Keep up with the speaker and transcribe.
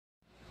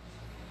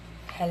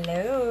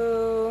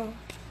Hello.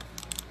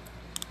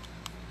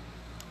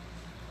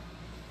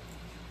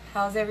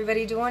 How's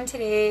everybody doing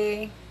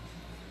today?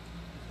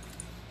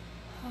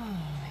 Oh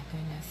my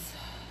goodness.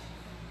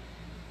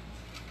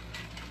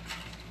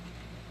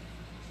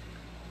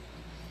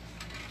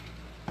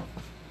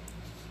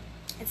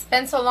 It's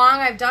been so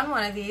long I've done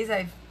one of these.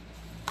 I've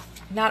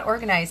not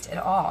organized at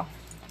all.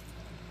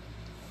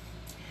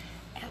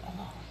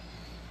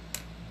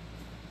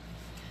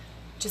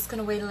 Just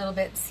gonna wait a little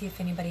bit and see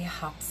if anybody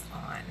hops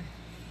on.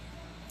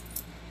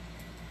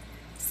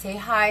 Say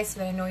hi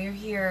so that I know you're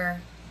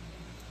here.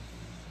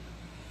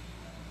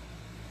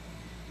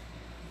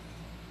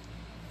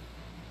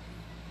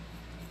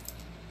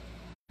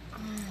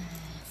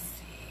 Let's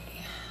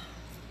see.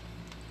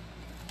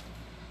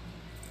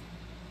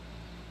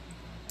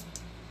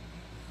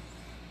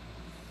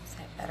 Is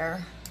that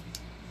better?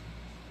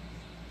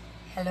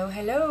 Hello,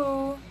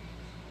 hello.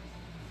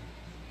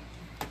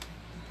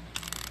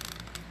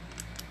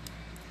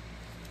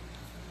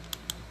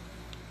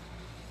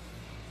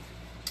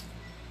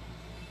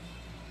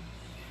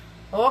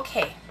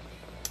 Okay,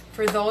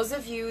 for those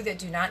of you that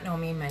do not know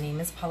me, my name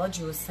is Paula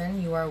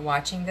Jewison. You are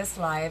watching this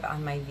live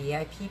on my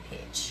VIP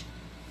page.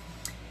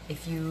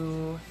 If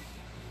you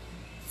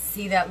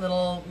see that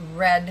little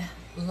red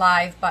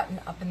live button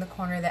up in the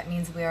corner, that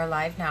means we are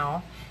live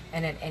now.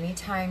 And at any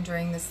time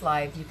during this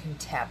live, you can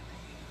tap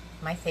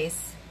my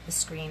face, the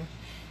screen,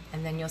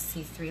 and then you'll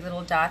see 3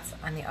 little dots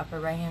on the upper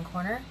right hand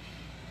corner.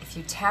 If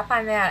you tap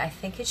on that, I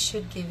think it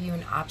should give you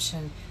an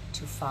option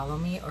to follow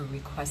me or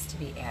request to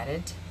be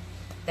added.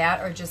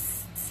 That, or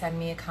just send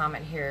me a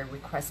comment here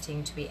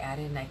requesting to be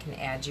added and I can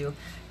add you.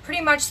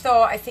 Pretty much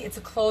though, I think it's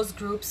a closed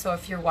group, so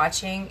if you're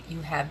watching,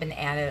 you have been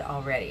added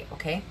already,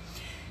 okay?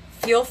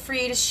 Feel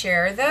free to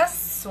share this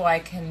so I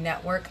can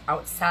network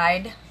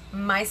outside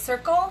my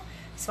circle,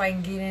 so I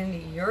can get into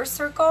your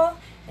circle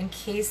in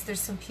case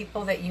there's some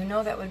people that you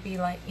know that would be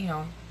like, you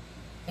know,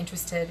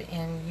 interested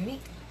in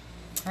Younique,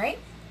 all right?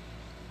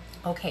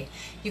 Okay,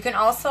 you can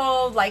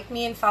also like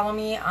me and follow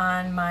me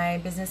on my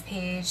business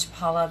page,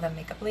 Paula the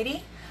Makeup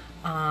Lady.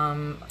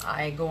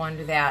 I go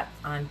under that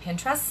on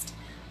Pinterest,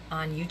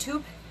 on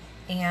YouTube,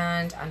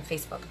 and on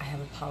Facebook. I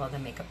have a Paula the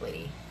Makeup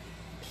Lady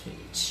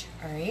page,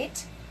 all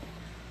right?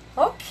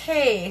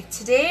 Okay,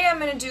 today I'm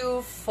going to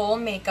do full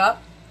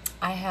makeup.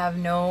 I have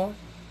no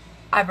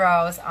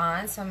eyebrows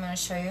on, so I'm going to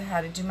show you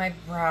how to do my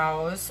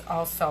brows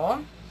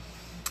also.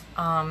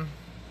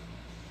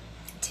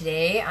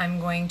 Today I'm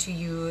going to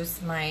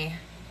use my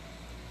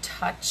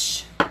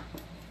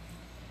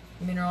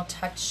Mineral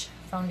Touch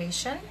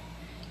foundation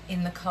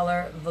in the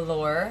color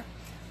Velour.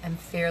 I'm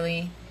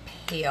fairly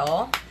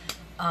pale.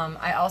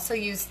 I also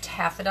use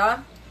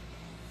Taffeta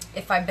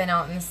if I've been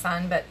out in the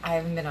sun, but I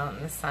haven't been out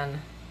in the sun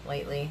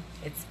lately.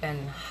 It's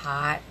been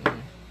hot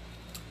and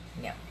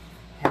yeah,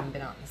 I haven't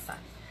been out in the sun.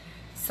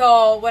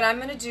 So what I'm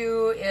going to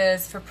do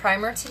is, for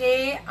primer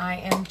today, I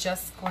am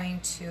just going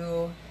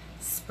to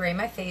spray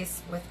my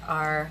face with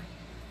our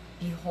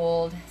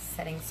Behold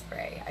setting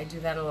spray. I do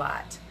that a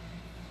lot.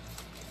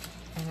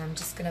 And I'm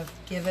just going to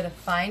give it a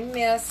fine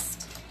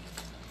mist.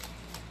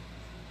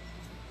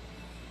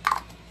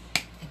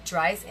 It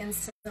dries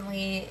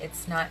instantly.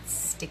 It's not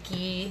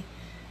sticky.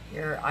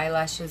 Your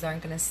eyelashes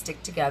aren't going to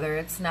stick together.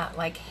 It's not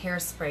like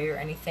hairspray or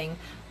anything.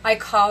 I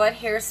call it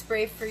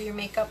hairspray for your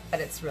makeup, but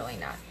it's really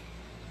not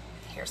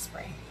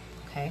hairspray.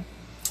 Okay?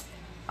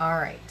 All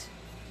right.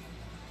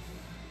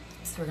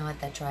 So we're going to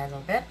let that dry a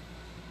little bit.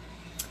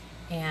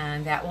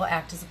 And that will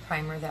act as a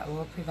primer that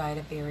will provide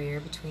a barrier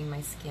between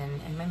my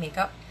skin and my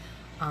makeup.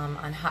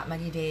 On hot,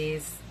 muggy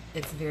days,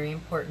 it's very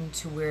important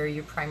to wear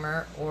your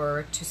primer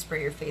or to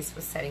spray your face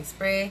with setting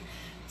spray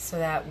so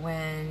that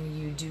when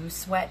you do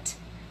sweat,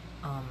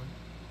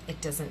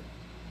 it doesn't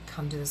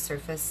come to the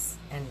surface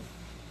and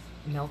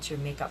melt your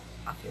makeup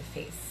off your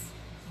face.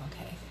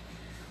 Okay.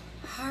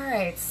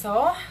 Alright,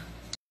 so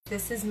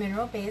this is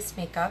mineral-based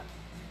makeup,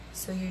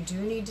 so you do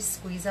need to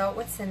squeeze out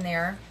what's in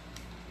there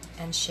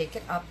and shake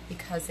it up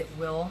because it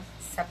will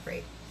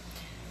separate.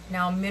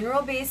 Now,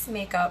 mineral-based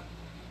makeup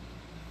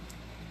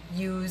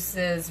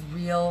uses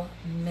real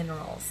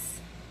minerals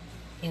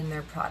in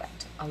their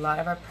product. A lot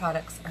of our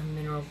products are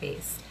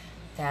mineral-based.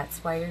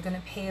 That's why you're going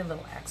to pay a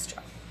little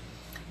extra.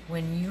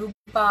 When you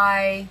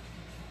buy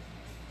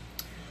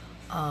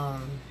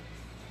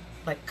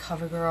like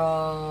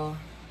CoverGirl,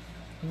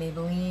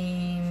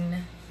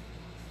 Maybelline,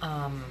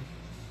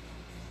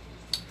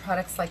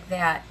 products like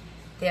that,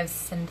 they have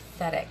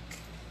synthetic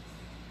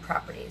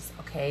properties,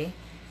 okay?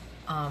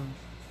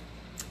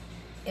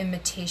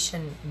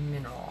 Imitation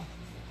mineral,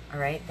 all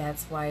right?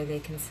 That's why they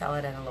can sell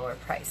it at a lower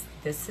price.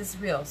 This is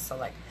real, so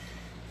like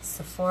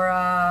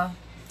Sephora,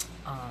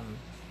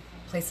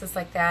 places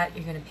like that,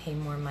 you're going to pay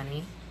more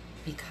money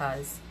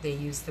because they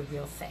use the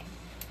real thing,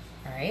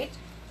 all right?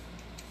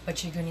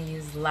 But you're going to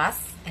use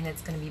less, and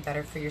it's going to be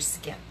better for your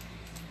skin.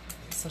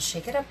 So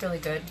shake it up really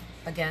good.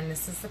 Again,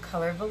 this is the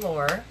color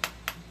Velour.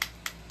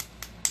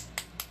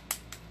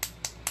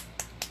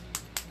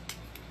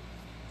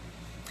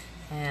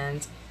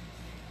 And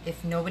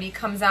If nobody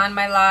comes on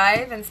my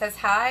live and says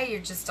hi,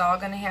 you're just all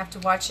going to have to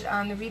watch it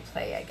on the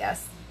replay, I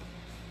guess.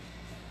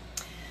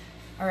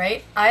 All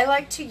right, I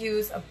like to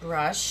use a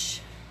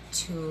brush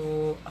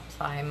to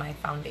apply my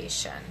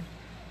foundation.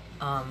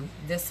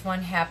 This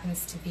one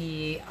happens to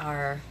be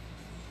our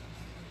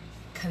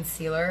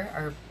concealer,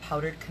 our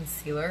powdered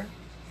concealer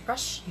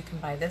brush. You can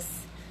buy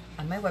this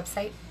on my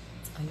website.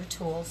 It's under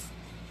tools,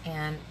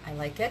 and I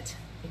like it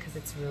because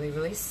it's really,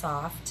 really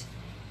soft,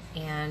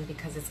 and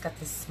because it's got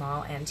this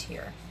small end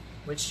here,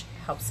 which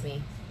helps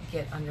me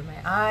get under my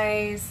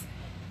eyes,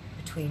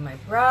 between my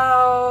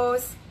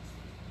brows,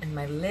 and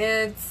my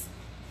lids.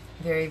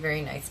 Very,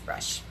 very nice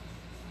brush.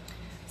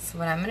 So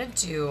what I'm going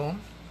to do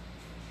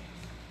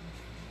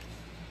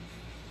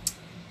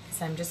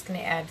is I'm just going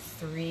to add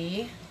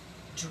 3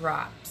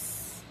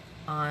 drops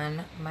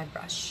on my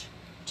brush.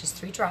 Just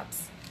 3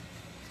 drops.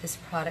 This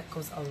product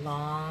goes a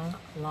long,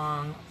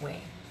 long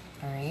way.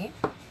 All right.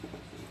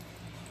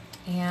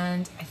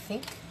 And I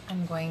think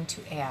I'm going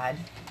to add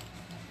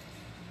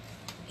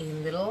a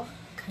little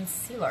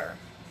concealer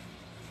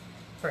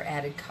for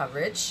added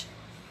coverage.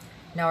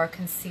 Now our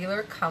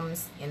concealer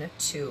comes in a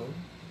tube,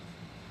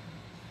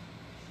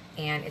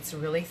 and it's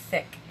really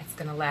thick. It's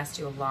going to last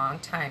you a long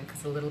time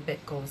because a little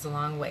bit goes a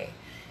long way.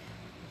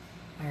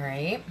 All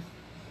right.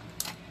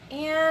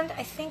 And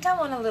I think I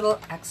want a little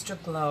extra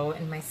glow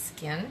in my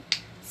skin,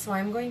 so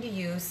I'm going to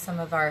use some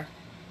of our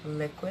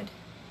liquid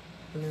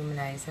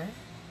luminizer.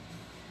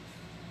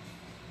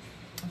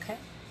 Okay.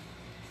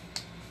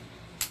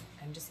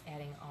 I'm just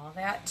adding all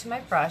that to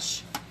my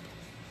brush,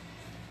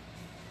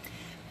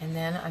 and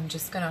then I'm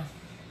just going to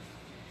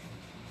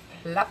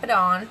plop it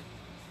on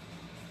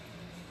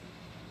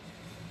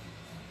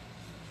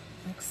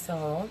like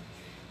so.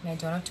 And I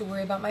don't have to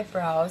worry about my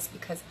brows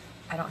because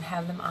I don't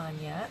have them on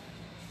yet.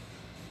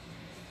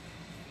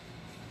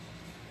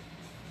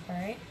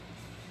 Alright,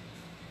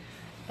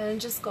 and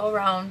just go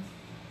around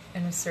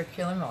in a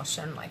circular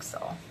motion like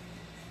so.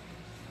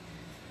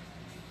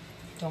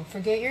 Don't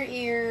forget your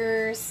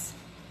ears.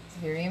 It's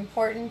very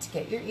important to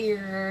get your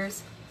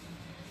ears.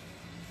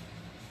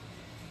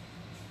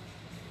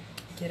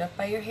 Get up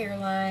by your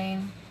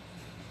hairline.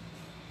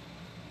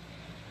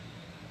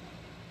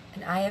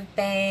 And I have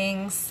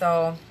bangs,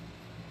 so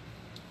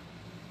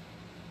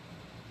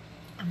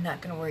I'm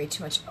not going to worry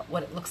too much about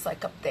what it looks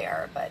like up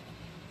there, but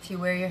if you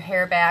wear your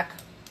hair back,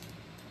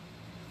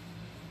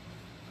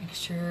 make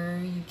sure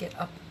you get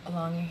up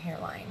along your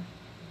hairline.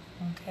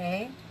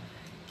 Okay?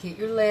 Get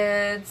your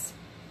lids.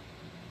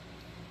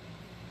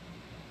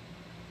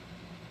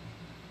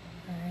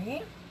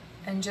 Alright?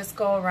 And just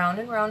go around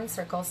and around in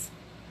circles.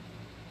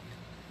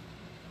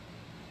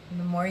 And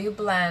the more you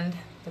blend,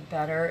 the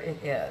better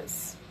it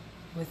is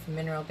with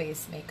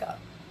mineral-based makeup.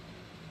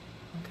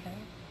 Okay?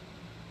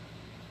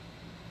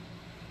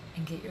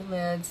 And get your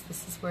lids.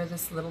 This is where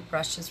this little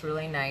brush is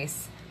really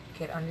nice.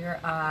 Get under your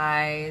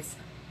eyes.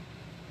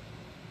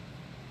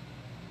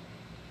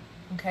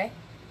 Okay?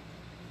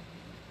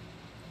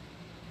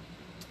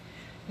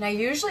 And I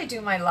usually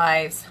do my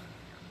lives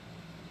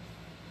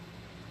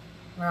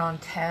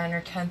around 10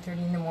 or 10:30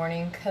 in the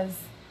morning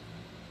because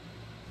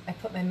I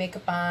put my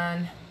makeup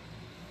on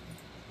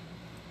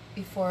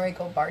before I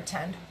go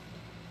bartend.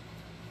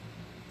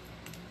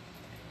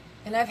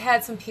 And I've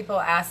had some people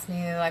ask me,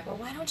 they're like, well,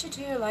 why don't you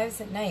do your lives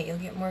at night? You'll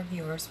get more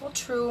viewers. Well,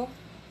 true.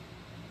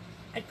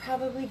 I'd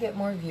probably get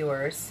more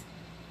viewers.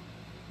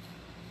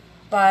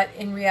 But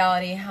in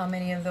reality, how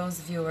many of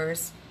those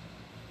viewers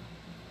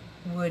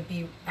would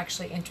be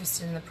actually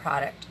interested in the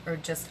product, or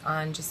just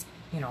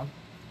you know,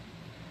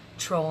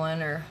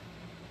 trolling or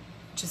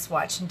just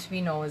watching to be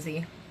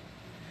nosy?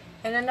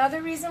 And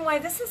another reason why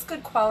this is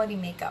good quality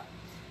makeup,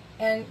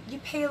 and you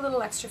pay a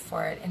little extra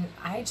for it, and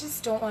I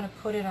just don't want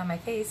to put it on my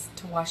face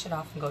to wash it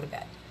off and go to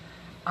bed.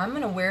 I'm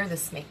going to wear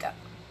this makeup.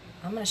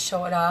 I'm going to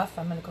show it off.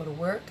 I'm going to go to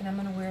work, and I'm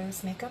going to wear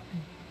this makeup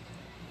and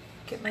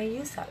get my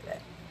use out of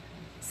it.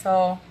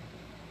 So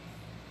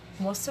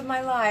most of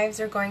my lives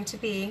are going to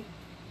be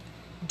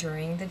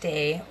during the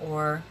day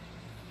or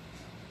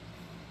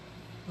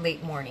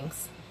late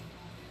mornings.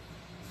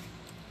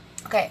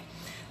 Okay,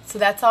 so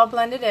that's all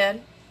blended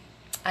in.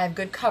 I have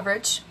good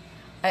coverage.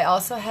 I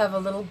also have a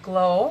little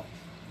glow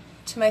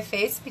to my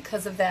face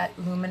because of that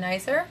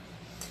luminizer.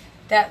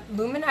 That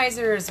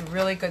luminizer is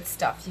really good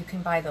stuff. You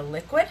can buy the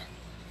liquid.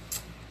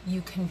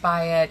 You can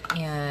buy it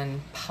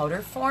in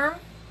powder form.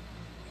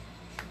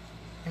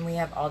 And we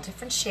have all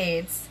different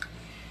shades.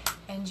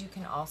 And you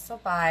can also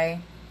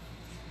buy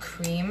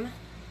cream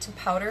to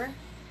powder.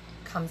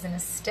 Comes in a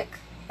stick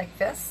like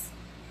this.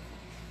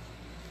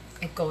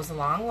 It goes a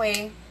long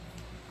way.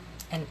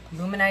 And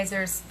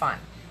luminizer is fun.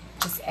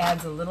 Just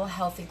adds a little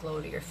healthy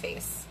glow to your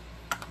face.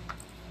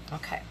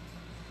 Okay.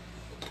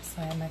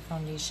 So I have my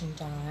foundation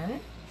done.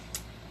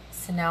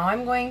 So now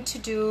I'm going to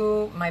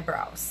do my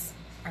brows.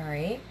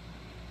 Alright.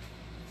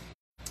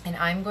 And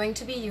I'm going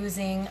to be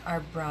using our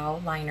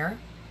brow liner.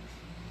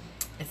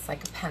 It's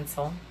like a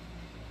pencil.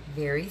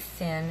 Very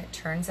thin. It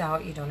turns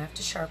out you don't have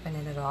to sharpen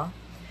it at all.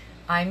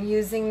 I'm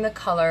using the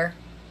color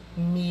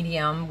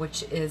medium,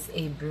 which is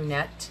a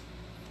brunette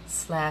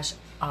slash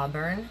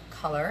auburn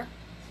color.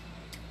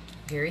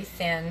 Very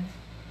thin,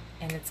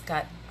 and it's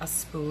got a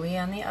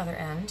spoolie on the other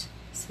end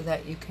so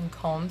that you can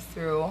comb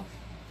through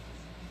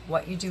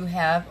what you do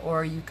have,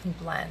 or you can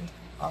blend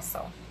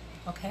also.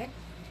 Okay?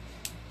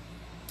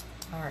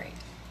 All right.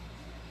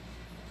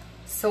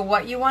 So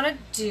what you want to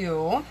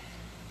do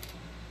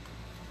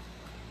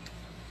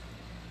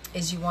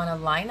is you want to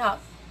line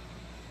up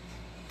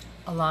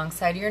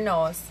alongside your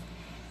nose,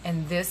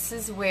 and this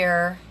is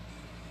where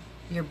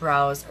your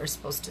brows are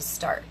supposed to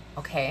start.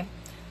 Okay?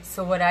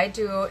 So what I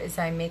do is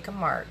I make a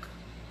mark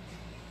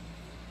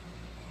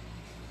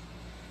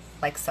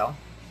like so,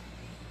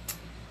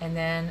 and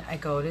then I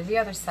go to the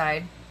other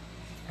side,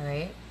 all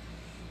right,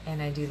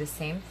 and I do the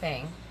same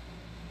thing.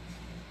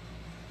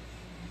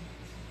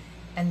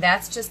 And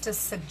that's just a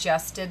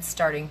suggested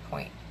starting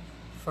point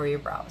for your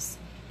brows.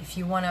 If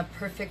you want a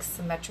perfect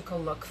symmetrical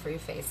look for your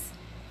face,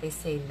 they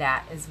say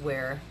that is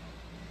where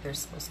they're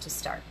supposed to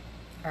start.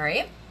 All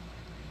right?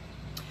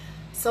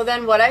 So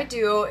then what I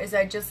do is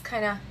I just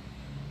kind of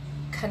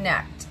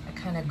connect. I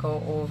kind of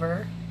go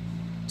over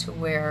to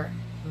where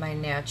my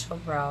natural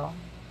brow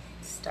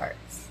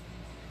starts.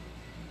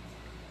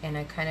 And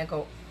I kind of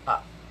go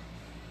up.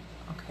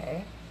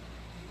 Okay?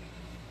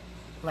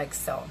 Like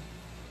so.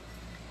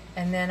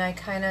 And then I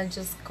kind of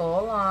just go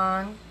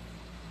along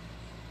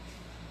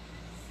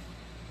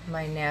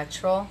my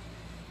natural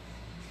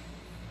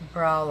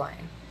brow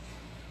line.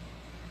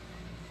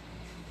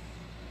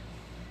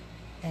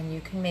 And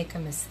you can make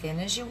them as thin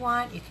as you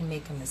want. You can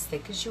make them as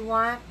thick as you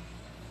want.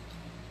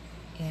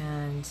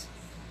 And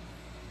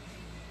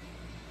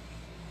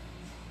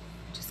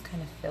just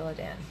kind of fill it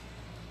in.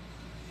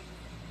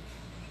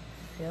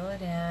 Fill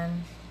it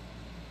in.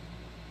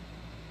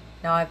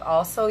 Now I've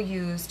also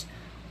used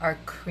our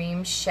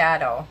cream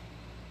shadow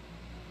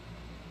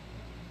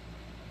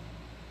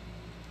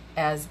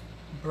as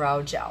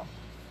brow gel,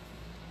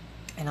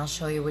 and I'll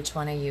show you which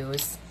one I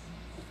use.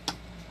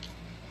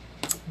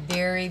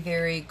 Very,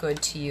 very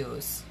good to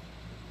use.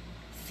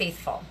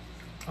 Faithful.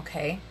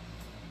 Okay,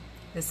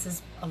 this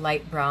is a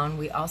light brown.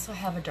 We also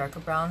have a darker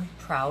brown,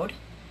 Proud,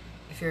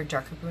 if you're a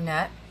darker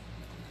brunette,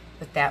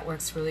 but that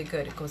works really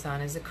good. It goes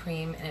on as a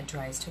cream and it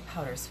dries to a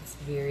powder, so it's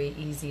very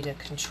easy to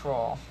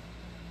control.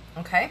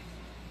 Okay,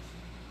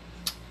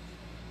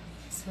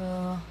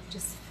 so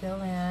just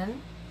fill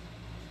in.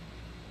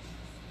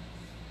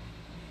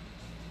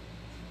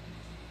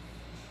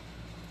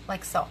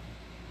 Like so.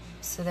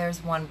 So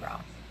there's one brow.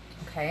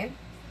 Okay,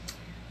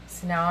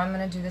 so now I'm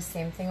going to do the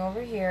same thing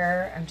over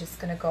here. I'm just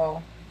going to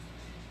go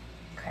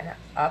kind of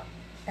up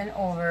and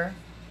over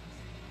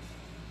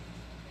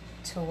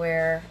to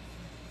where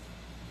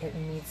it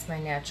meets my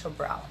natural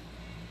brow,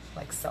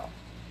 like so.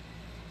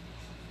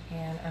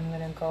 And I'm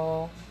going to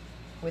go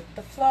with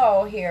the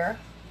flow here.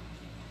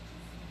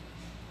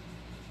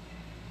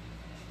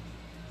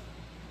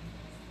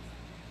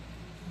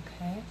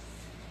 Okay,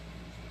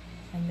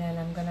 and then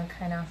I'm going to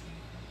kind of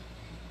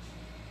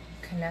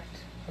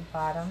connect the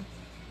bottom.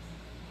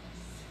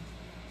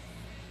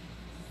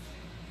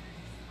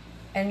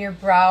 And your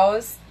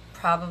brows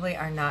probably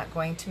are not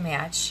going to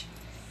match.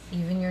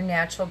 Even your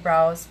natural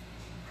brows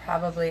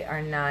probably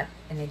are not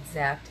an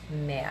exact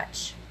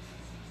match.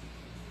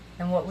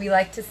 And what we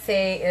like to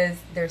say is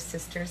they're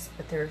sisters,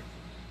 but they're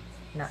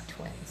not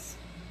twins.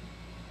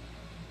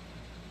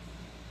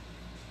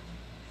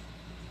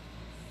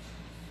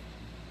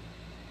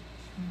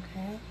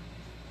 Okay.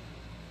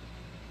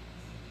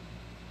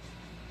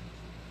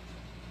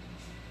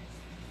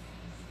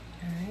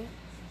 All right.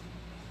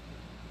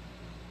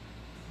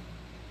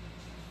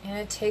 And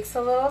it takes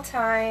a little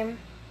time.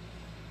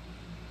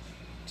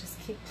 Just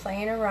keep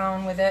playing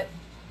around with it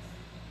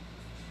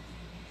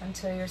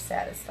until you're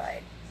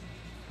satisfied.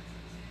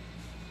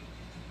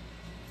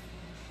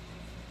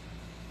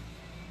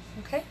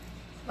 Okay,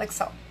 like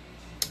so.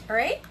 All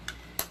right,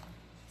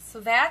 so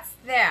that's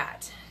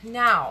that.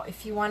 Now,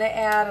 if you want to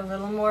add a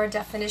little more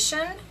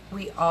definition,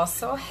 we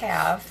also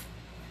have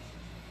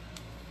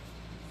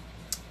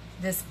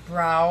this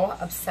Brow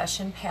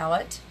Obsession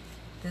palette.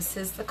 This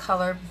is the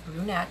color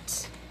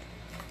Brunette.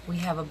 We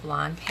have a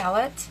blonde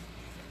palette,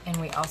 and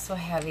we also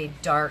have a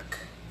dark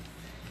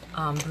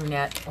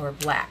brunette or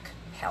black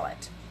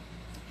palette.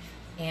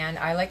 And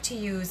I like to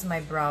use my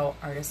Brow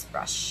Artist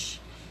brush.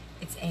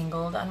 It's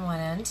angled on one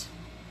end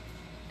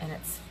and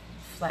it's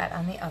flat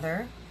on the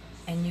other,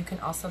 and you can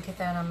also get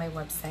that on my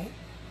website.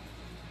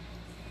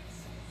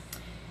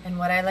 And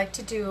what I like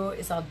to do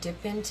is I'll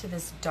dip into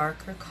this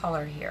darker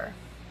color here.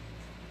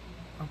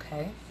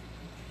 Okay,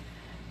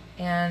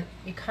 and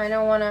you kind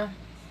of want to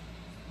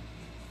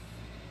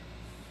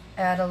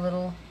add a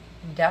little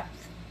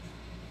depth,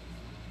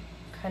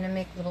 kind of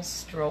make little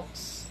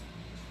strokes.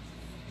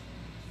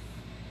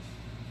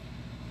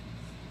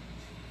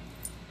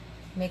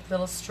 Make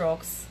little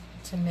strokes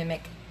to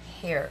mimic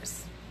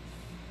hairs.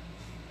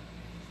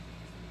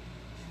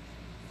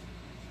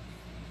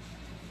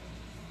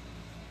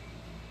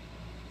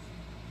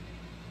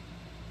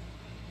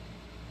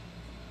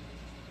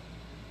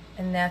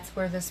 And that's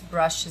where this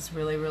brush is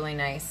really, really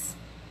nice.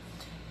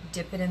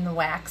 Dip it in the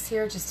wax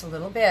here just a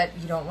little bit.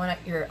 You don't want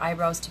your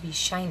eyebrows to be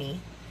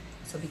shiny,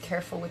 so be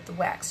careful with the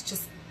wax.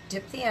 Just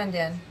dip the end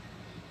in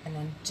and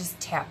then just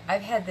tap.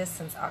 I've had this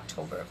since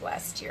October of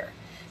last year,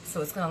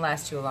 so it's going to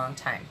last you a long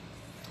time.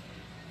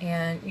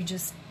 And you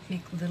just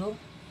make little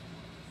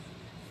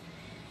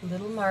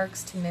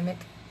marks to mimic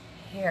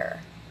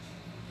hair.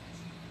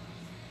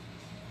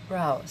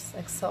 Brows,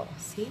 like so.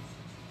 See?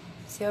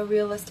 See how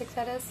realistic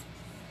that is?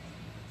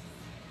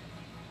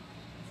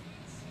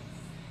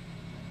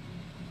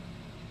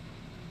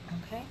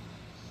 Okay.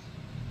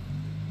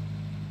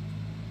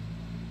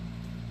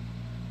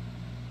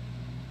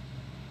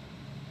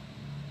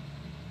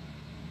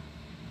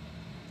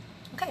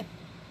 Okay.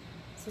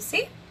 So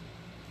see?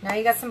 Now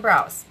you got some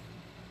brows.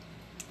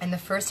 And the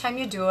first time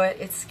you do it,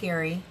 it's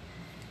scary.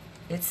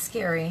 It's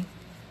scary,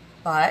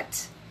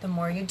 but the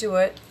more you do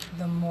it,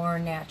 the more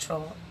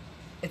natural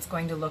it's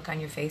going to look on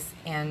your face,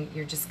 and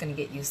you're just going to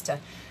get used to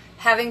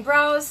having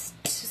brows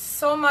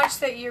so much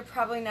that you're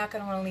probably not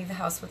going to want to leave the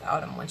house without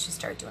them once you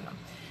start doing them.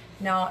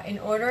 Now, in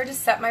order to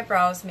set my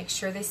brows, make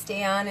sure they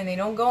stay on and they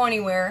don't go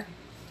anywhere,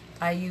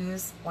 I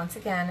use, once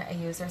again, I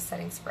use our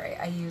setting spray.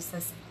 I use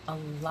this a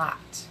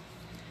lot.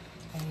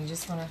 And you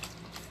just want to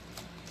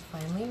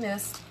finely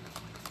mist,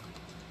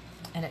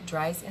 and it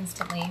dries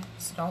instantly,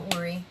 so don't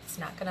worry. It's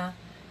not going to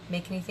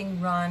make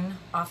anything run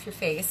off your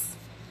face.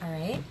 All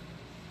right?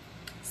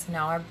 So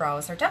now our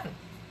brows are done.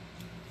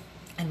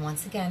 And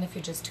once again, if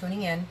you're just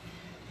tuning in,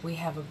 we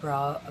have a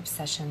Brow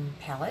Obsession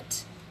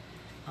palette,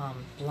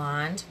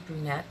 blonde,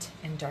 brunette,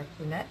 and dark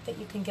brunette that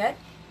you can get.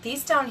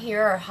 These down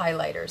here are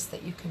highlighters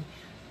that you can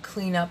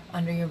clean up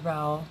under your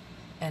brow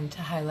and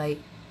to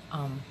highlight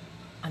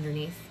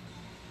underneath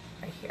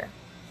right here.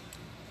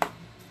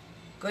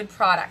 Good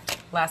product,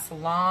 lasts a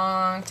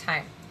long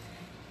time.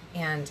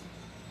 And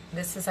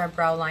this is our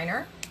brow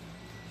liner.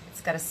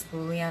 It's got a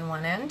spoolie on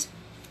one end,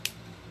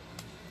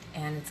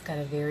 and it's got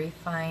a very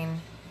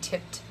fine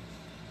tipped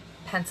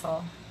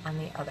pencil on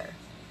the other.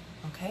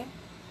 Okay?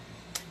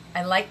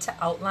 I like to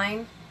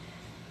outline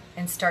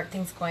and start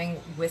things going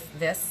with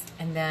this,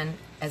 and then,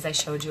 as I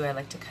showed you, I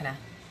like to kind of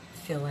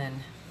fill in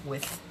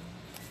with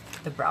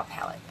the brow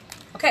palette.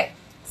 Okay,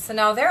 so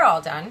now they're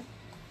all done.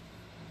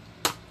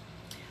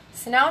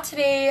 So now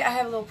today I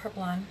have a little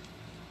purple on,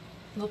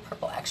 a little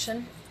purple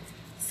action.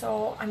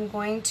 So I'm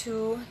going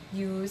to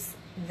use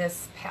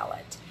this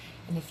palette.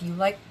 And if you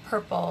like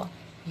purple,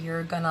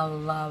 you're gonna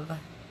love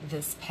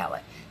this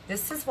palette.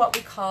 This is what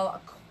we call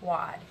a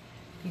quad.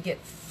 You get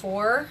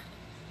 4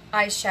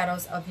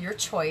 eyeshadows of your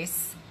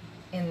choice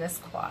in this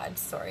quad.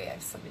 Sorry, I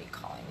have somebody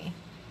calling me.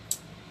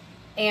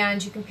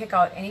 And you can pick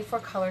out any 4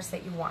 colors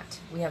that you want.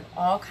 We have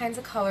all kinds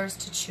of colors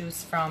to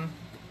choose from.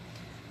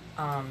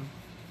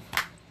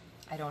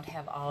 I don't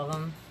have all of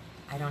them.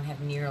 I don't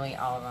have nearly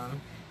all of them,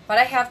 but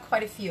I have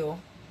quite a few.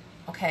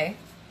 Okay,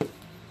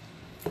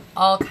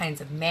 all kinds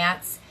of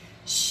mattes,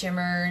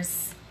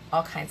 shimmers,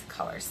 all kinds of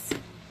colors.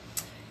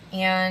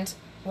 And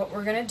what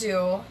we're gonna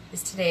do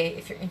is today,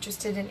 if you're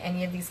interested in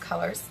any of these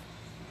colors,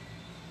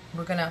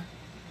 we're gonna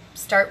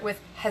start with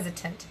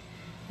Hesitant,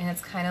 and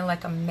it's kind of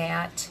like a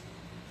matte,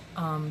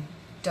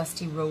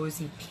 dusty,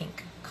 rosy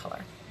pink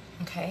color.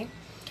 Okay,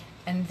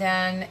 and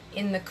then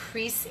in the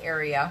crease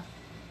area,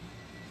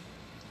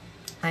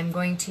 I'm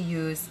going to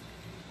use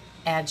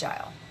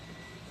Agile.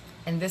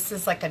 And this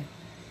is like a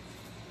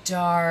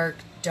dark,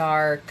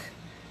 dark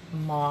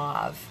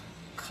mauve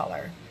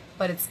color,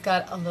 but it's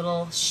got a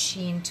little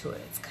sheen to it.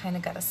 It's kind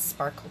of got a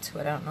sparkle to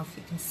it. I don't know if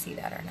you can see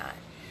that or not.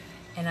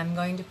 And I'm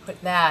going to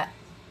put that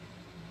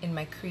in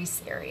my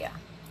crease area,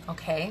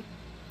 okay?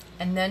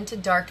 And then to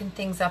darken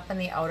things up in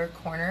the outer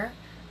corner,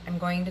 I'm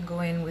going to go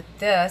in with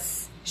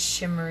this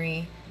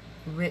shimmery,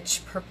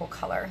 rich purple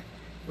color,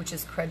 which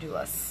is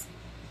Credulous.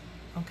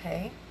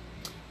 Okay,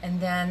 and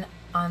then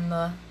on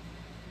the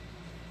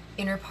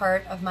inner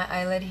part of my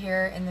eyelid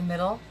here in the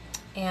middle,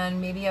 and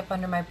maybe up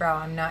under my brow,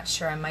 I'm not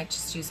sure, I might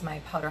just use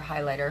my powder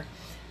highlighter,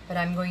 but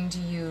I'm going to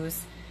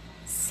use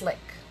Slick.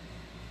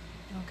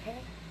 Okay,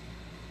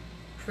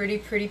 pretty,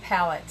 pretty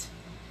palette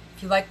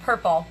if you like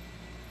purple.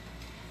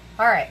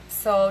 Alright,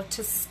 so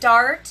to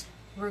start,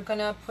 we're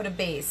gonna put a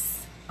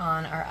base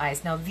on our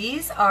eyes. Now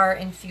these are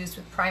infused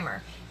with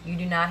primer. You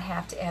do not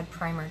have to add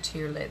primer to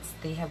your lids.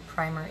 They have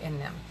primer in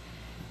them.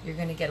 You're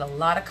going to get a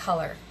lot of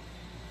color.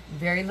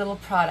 Very little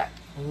product,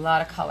 a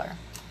lot of color.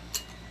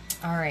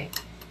 All right.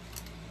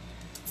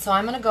 So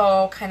I'm going to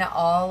go kind of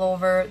all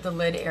over the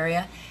lid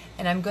area,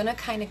 and I'm going to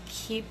kind of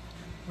keep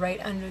right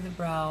under the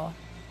brow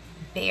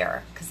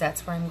bare, because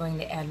that's where I'm going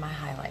to add my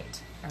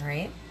highlight. All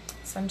right.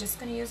 So I'm just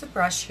going to use a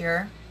brush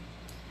here,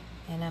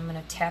 and I'm going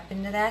to tap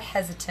into that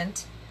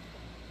Hesitant,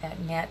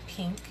 that matte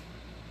pink.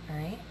 All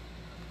right.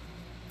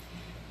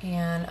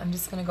 And I'm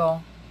just going to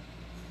go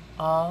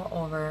all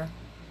over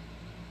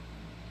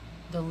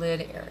the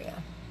lid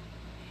area.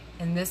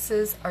 And this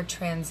is our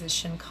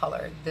transition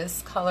color.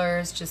 This color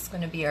is just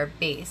going to be our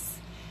base,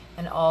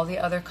 and all the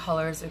other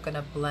colors are going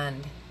to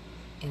blend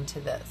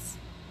into this.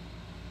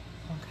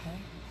 Okay.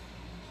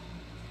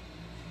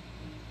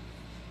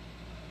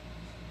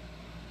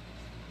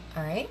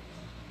 All right.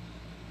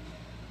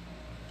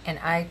 And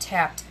I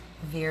tapped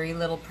very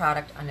little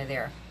product under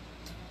there.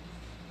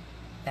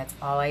 That's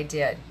all I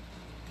did.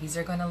 These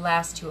are going to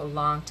last you a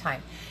long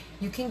time.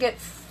 You can get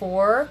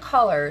 4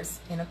 colors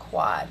in a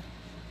quad,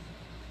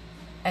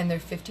 and they're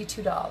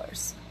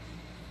 $52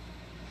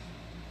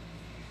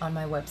 on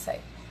my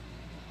website.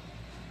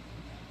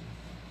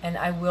 And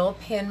I will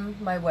pin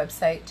my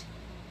website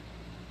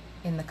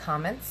in the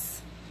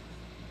comments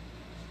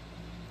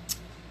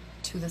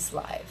to this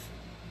live.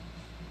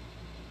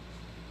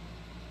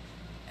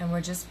 And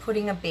we're just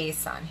putting a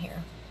base on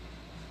here.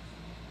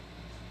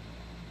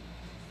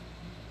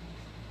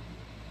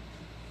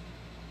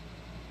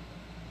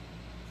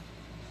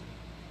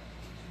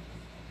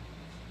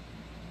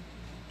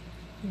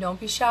 Don't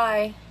be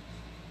shy.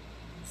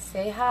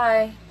 Say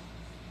hi.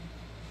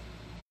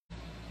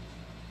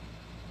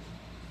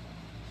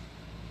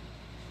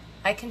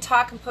 I can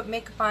talk and put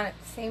makeup on at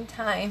the same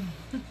time.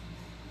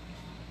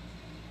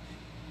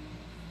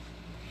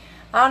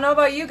 I don't know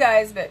about you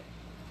guys, but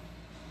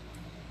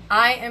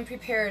I am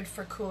prepared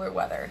for cooler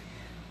weather.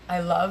 I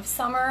love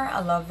summer.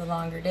 I love the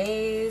longer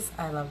days.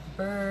 I love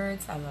the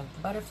birds. I love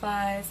the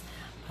butterflies.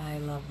 I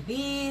love the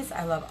bees.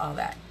 I love all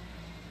that.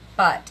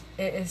 But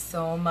it is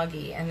so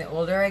muggy, and the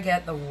older I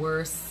get, the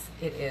worse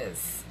it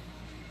is.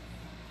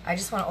 I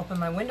just want to open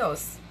my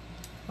windows.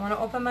 I want to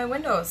open my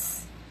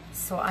windows.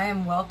 So I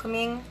am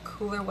welcoming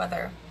cooler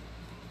weather.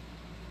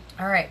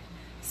 All right,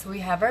 so we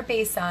have our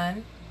base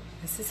on.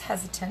 This is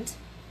Hesitant.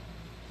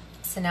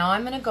 So now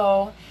I'm going to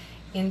go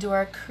into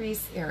our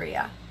crease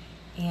area.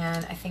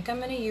 And I think I'm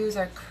going to use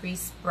our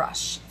crease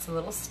brush. It's a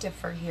little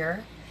stiffer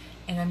here.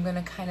 And I'm going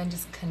to kind of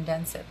just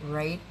condense it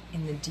right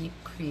in the deep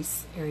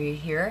crease area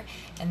here.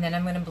 And then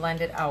I'm going to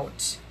blend it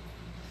out.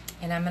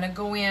 And I'm going to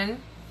go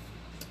in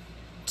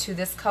to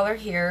this color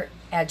here,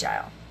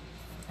 Agile.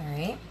 All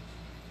right.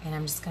 And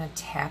I'm just going to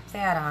tap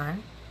that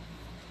on.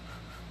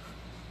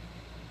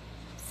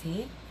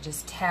 See?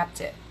 Just tapped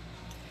it.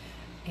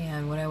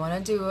 And what I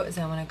want to do is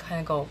I want to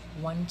kind of go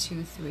 1,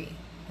 2, 3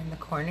 in the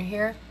corner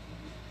here.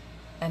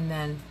 And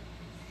then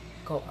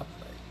go upward.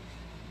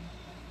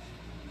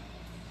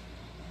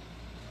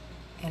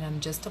 And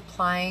I'm just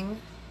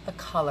applying the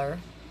color.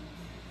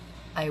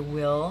 I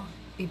will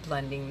be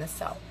blending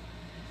this out.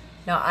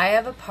 Now I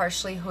have a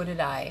partially hooded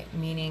eye,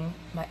 meaning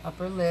my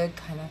upper lid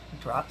kind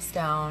of drops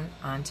down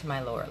onto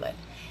my lower lid.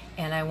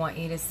 And I want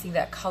you to see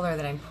that color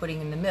that I'm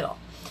putting in the middle.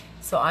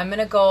 So I'm going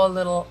to go a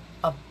little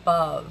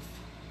above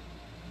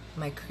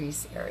my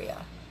crease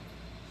area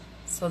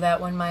so that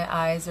when my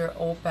eyes are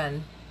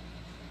open,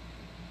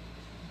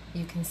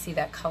 you can see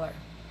that color.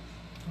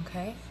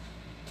 Okay?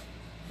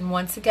 And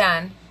once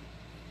again,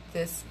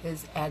 this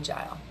is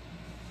Agile.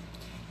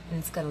 And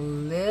it's got a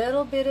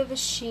little bit of a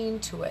sheen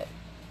to it.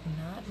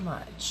 Not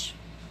much.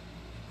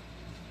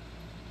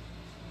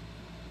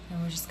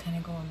 And we're just kind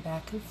of going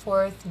back and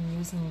forth and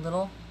using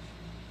little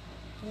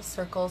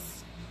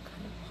circles,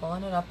 kind of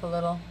pulling it up a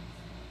little.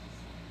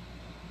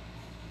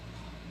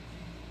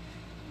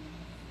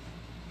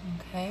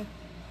 Okay.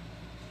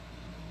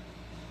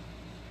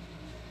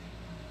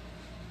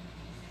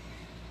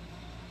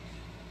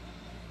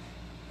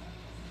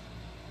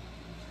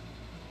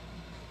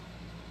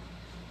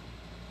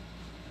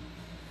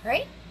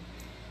 Right?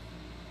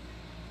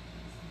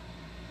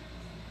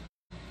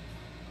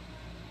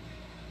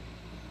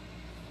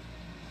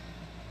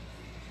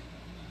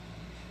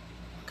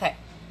 Okay,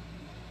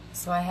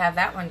 so I have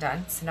that one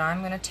done. So now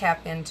I'm going to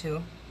tap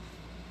into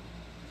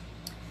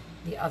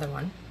the other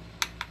one.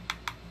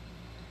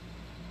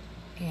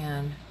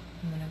 And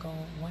I'm going to go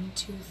 1,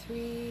 2,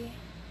 3,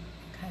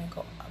 kind of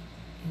go up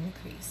in the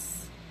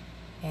crease.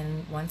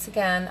 And once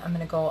again, I'm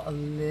going to go a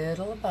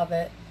little above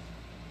it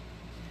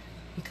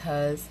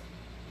because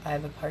I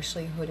have a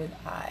partially hooded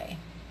eye.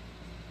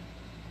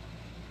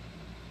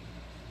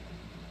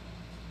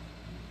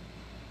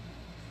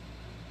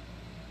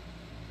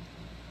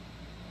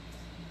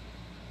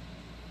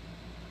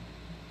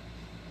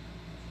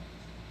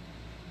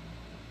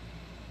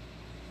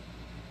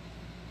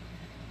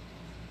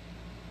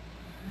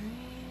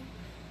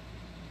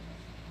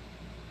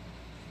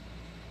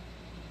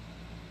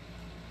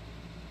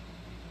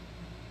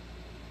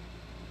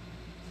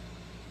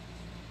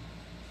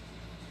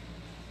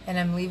 And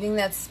I'm leaving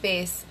that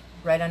space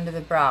right under the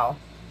brow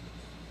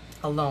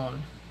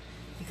alone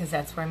because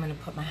that's where I'm going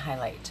to put my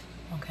highlight,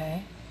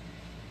 okay?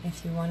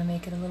 If you want to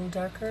make it a little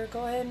darker,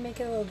 go ahead and make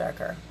it a little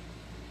darker.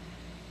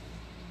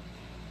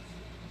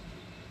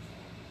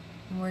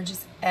 And we're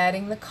just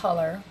adding the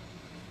color.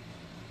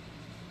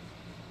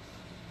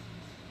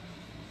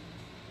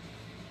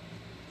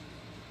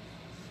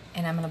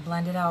 And I'm going to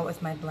blend it out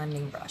with my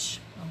blending brush,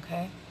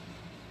 okay?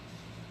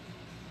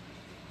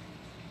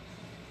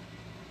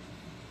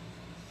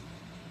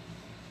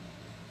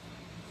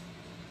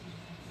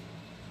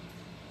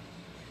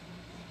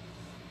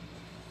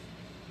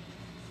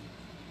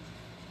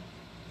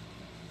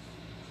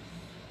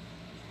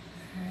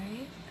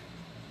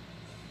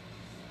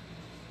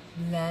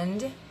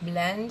 Blend,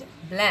 blend,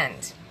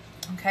 blend.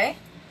 Okay,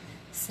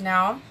 so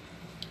now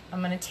I'm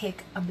going to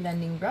take a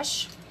blending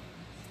brush,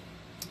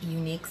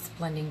 Younique's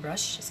blending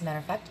brush, as a matter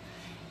of fact,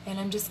 and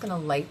I'm just going to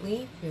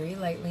lightly, very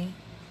lightly,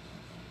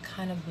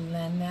 kind of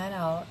blend that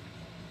out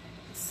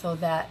so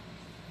that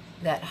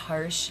that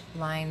harsh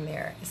line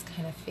there is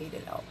kind of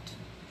faded out.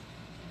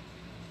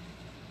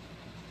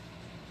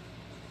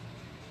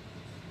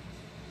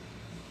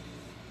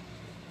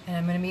 And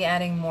I'm going to be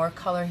adding more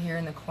color here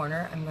in the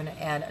corner. I'm going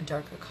to add a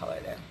darker color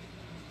there.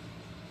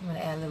 I'm going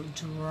to add a little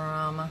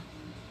drama.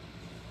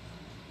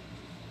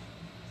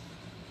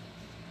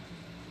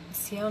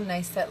 See how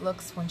nice that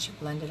looks once you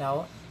blend it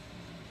out?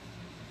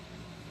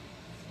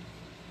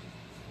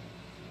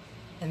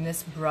 And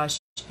this brush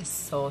is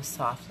so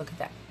soft. Look at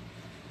that.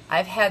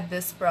 I've had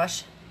this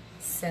brush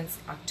since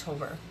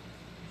October,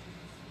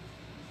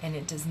 and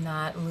it does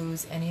not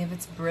lose any of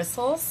its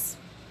bristles.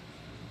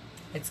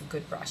 It's a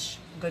good brush,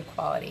 good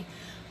quality.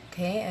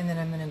 Okay, and then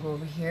I'm going to go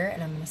over here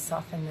and I'm going to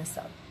soften this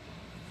up.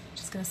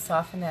 Just going to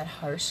soften that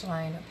harsh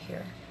line up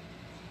here.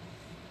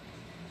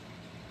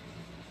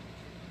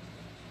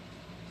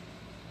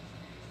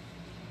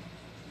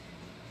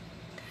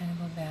 Kind of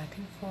go back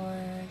and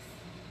forth,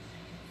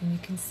 and you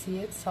can see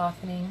it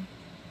softening.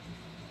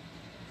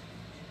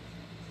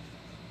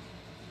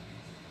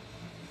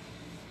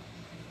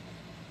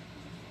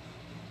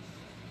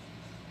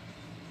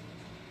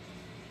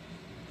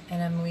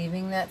 And I'm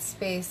leaving that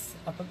space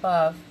up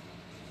above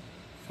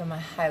for my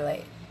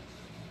highlight.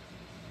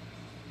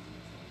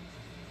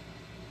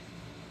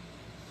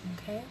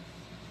 Okay.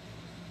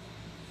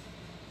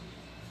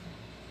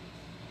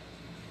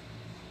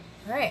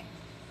 All right.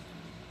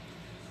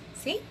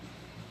 See?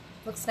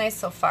 Looks nice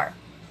so far.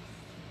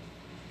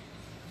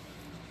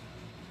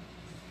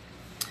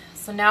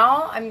 So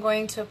now I'm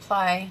going to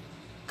apply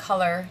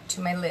color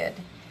to my lid.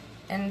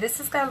 And this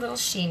has got a little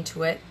sheen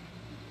to it.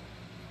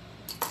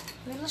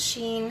 Little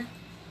sheen,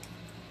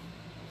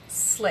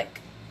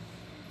 slick.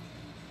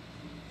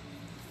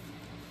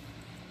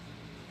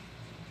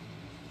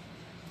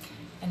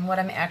 And what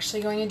I'm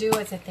actually going to do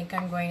is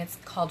it's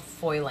called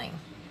foiling.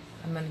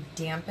 I'm going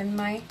to dampen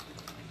my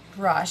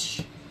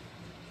brush,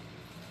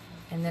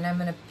 and then I'm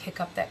going to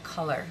pick up that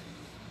color.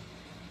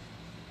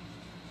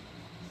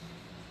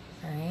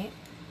 All right?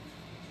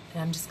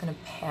 And I'm just going to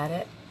pat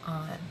it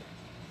on.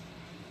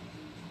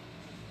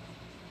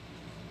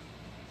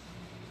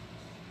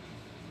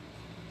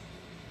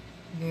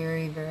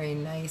 Very, very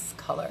nice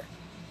color.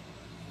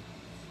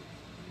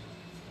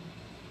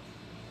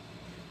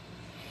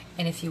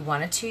 And if you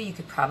wanted to, you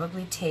could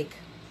probably take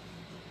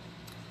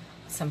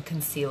some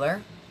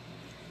concealer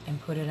and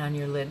put it on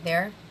your lid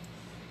there,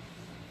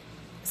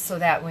 so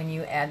that when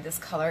you add this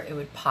color, it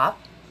would pop.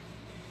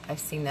 I've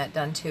seen that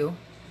done too.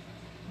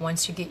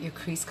 Once you get your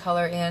crease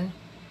color in,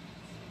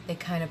 they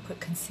kind of put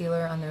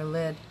concealer on their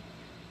lid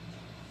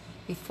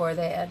before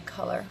they add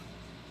color.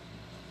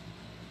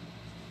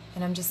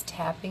 And I'm just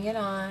tapping it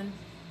on.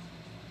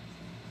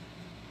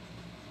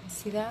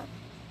 See that?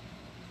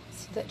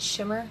 See that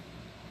shimmer?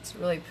 It's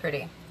really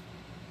pretty.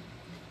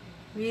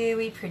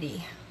 Really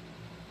pretty.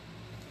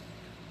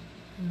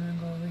 I'm gonna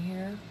go over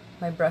here.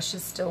 My brush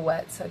is still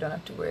wet, so I don't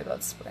have to worry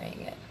about spraying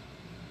it.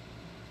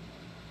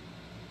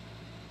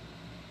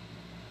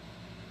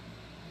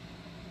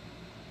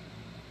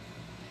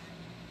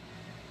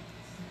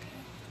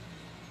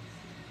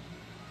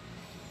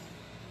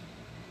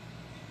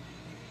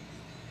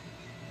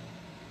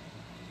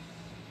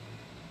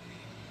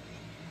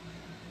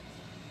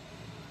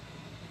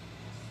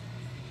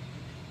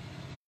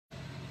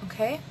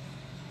 Okay.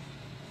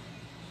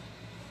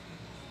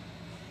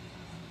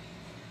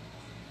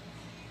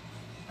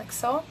 Like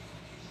so.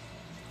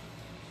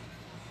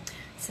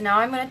 So now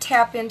I'm going to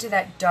tap into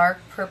that dark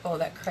purple,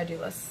 that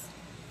Credulous,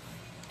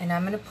 and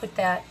I'm going to put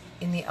that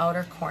in the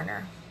outer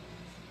corner.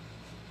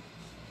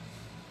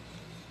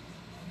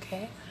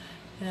 Okay,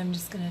 and I'm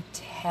just going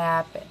to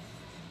tap it.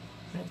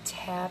 I'm going to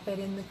tap it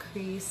in the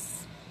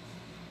crease.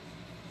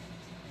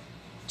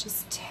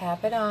 Just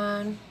tap it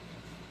on.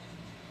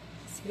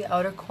 See the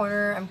outer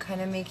corner? I'm kind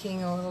of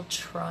making a little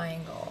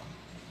triangle.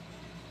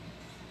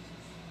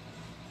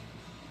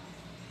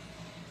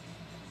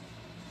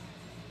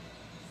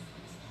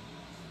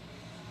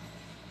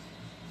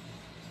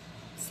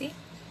 See?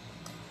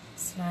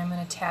 So now I'm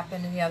going to tap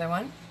into the other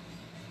one.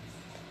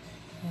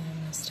 And I'm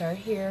going to start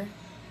here.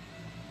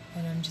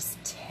 And I'm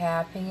just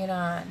tapping it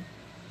on.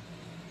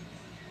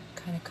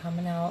 Kind of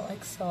coming out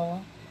like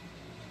so.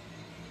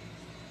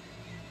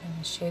 In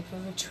the shape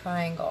of a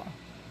triangle.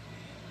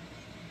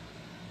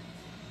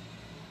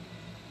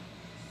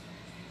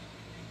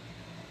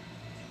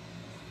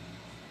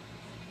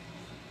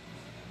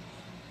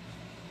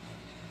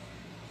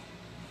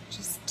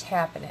 Just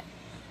tapping it.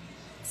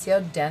 See how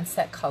dense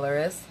that color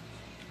is?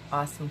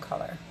 Awesome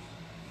color.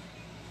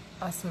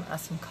 Awesome,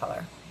 awesome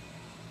color.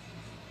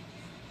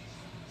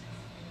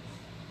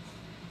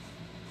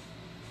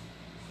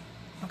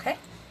 Okay,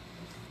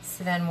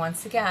 so then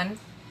once again,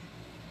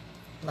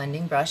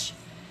 blending brush,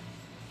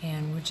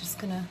 and we're just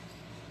gonna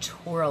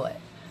twirl it.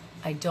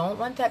 I don't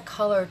want that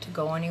color to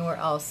go anywhere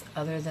else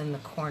other than the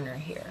corner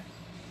here.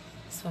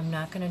 So I'm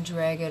not going to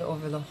drag it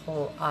over the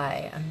whole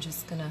eye. I'm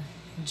just going to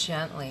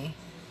gently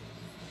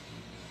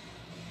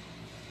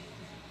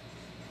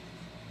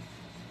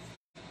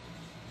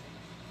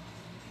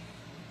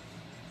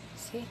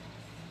see?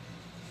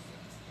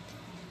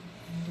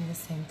 And do the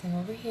same thing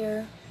over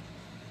here.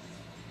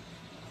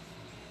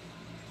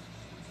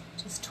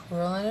 Just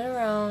twirling it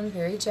around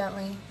very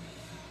gently.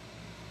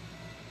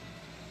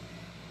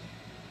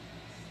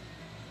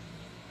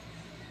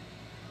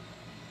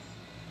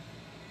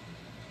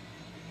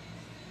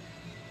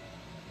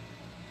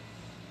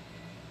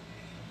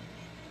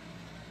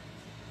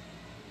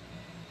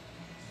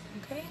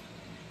 Okay.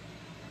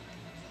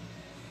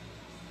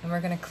 And we're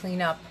going to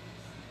clean up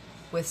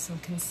with some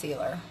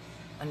concealer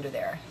under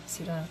there, so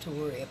you don't have to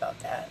worry about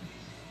that.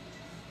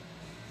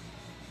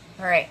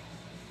 All right.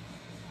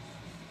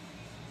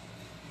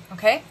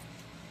 Okay.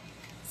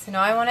 So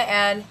now I want to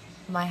add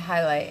my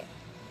highlight.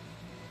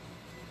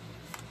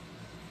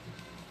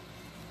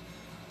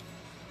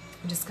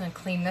 I'm just going to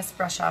clean this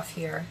brush off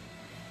here.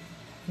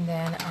 And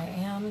then I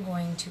am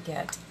going to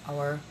get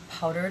our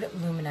powdered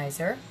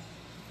luminizer.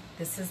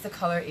 This is the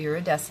color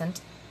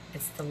Iridescent.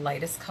 It's the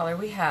lightest color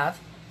we have.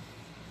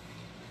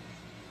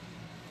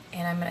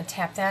 And I'm going to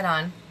tap that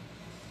on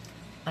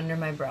under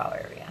my brow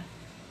area.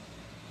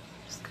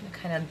 Just going to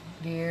kind of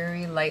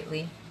very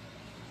lightly.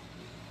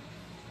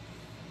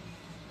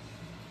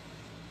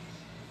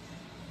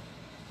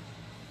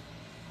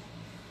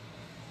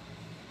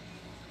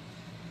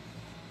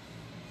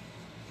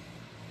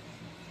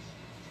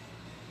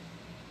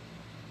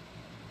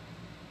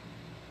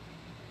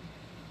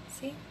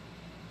 See? It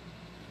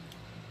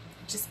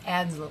just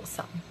adds a little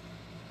something.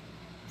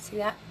 See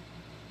that?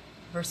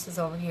 Versus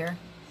over here.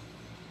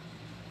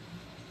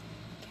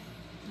 Okay,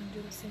 I'll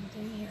do the same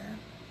thing here.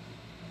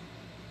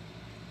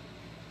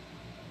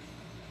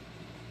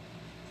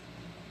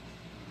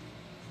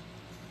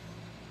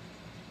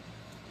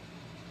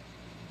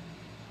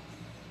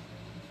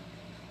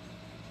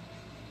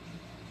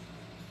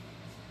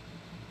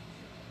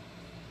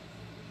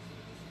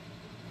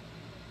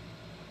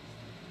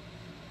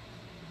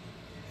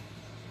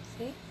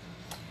 See?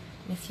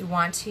 And if you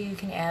want to, you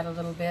can add a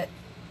little bit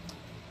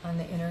on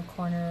the inner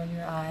corner of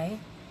your eye,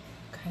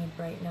 kind of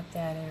brighten up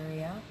that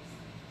area,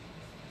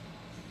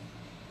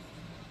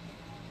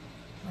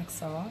 like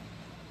so.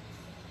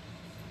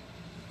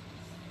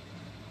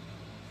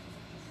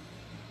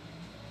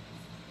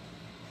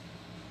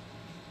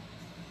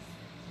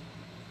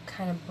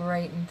 Kind of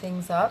brighten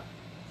things up.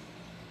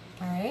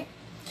 All right.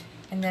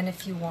 And then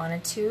if you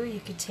wanted to, you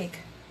could take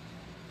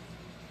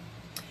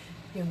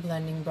your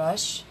blending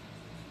brush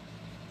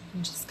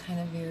and just kind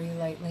of very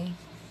lightly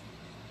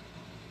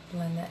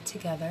blend that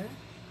together.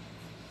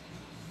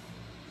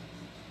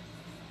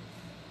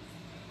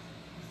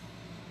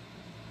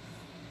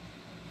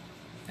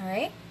 All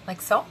right,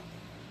 like so.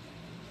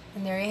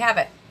 And there you have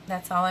it.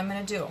 That's all I'm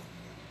going to do.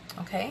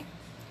 Okay,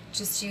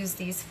 just use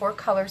these 4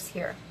 colors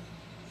here.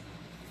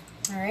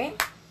 All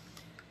right,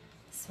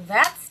 so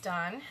that's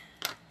done.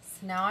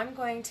 So now I'm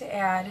going to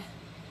add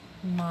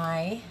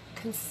my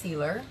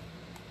concealer.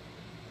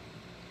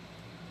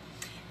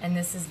 And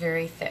this is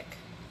very thick.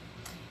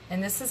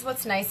 And this is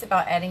what's nice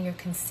about adding your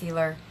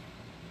concealer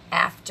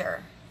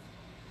after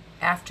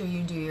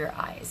you do your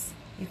eyes.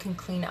 You can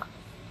clean up.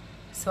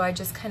 So I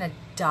just kind of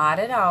dot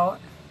it out.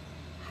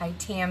 Hi,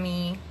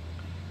 Tammy.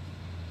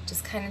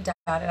 Just kind of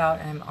dot it out,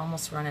 and I'm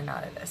almost running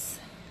out of this.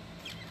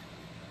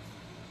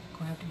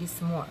 Gonna have to be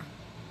some more.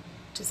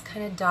 Just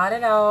kind of dot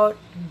it out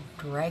and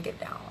drag it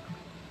down.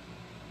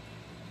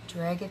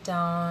 Drag it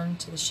down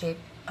to the shape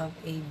of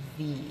a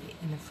V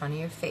in the front of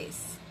your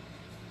face.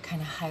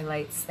 Kind of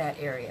highlights that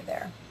area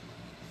there.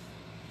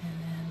 And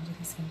then do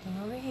the same thing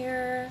over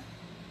here.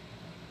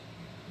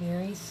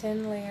 Very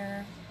thin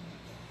layer.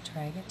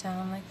 Drag it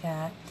down like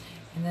that.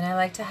 And then I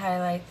like to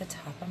highlight the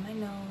top of my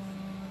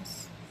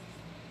nose,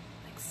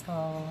 like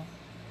so.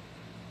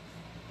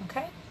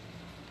 Okay?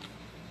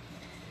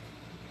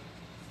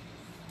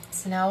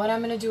 So now what I'm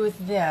going to do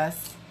with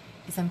this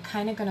is I'm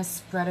kind of going to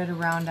spread it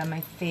around on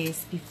my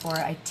face before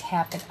I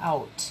tap it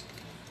out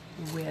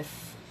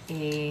with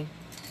a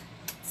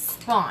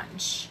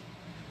sponge.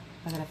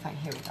 I gotta find,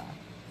 here we go.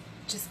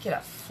 Just get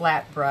a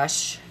flat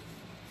brush.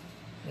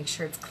 Make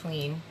sure it's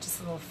clean. Just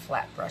a little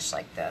flat brush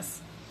like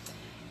this.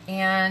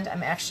 And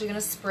I'm actually gonna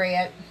spray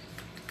it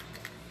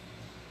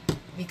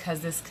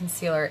because this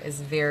concealer is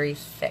very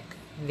thick,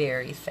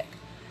 very thick.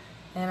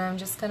 And I'm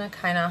just gonna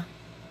kind of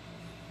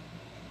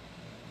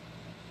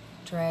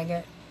drag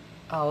it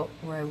out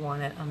where I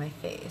want it on my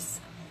face.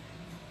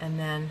 And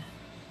then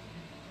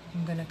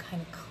I'm gonna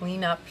kind of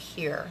clean up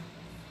here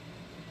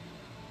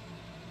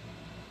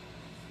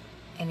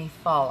any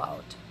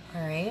fallout,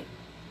 all right?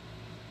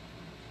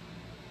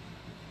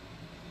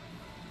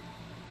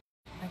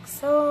 Like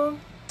so.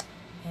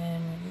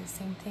 And we'll do the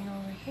same thing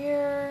over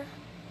here.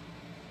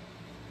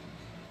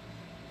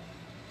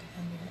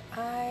 Under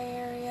your eye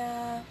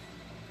area.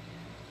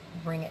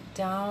 Bring it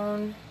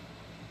down.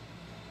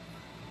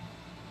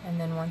 And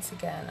then once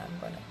again, I'm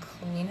going to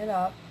clean it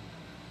up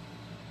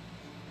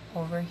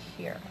over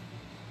here.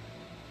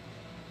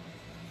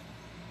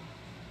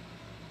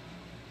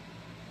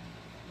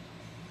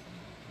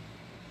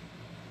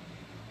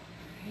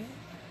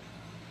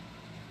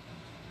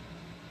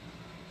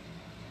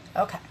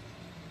 Okay.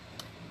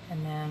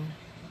 And then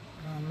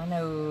on my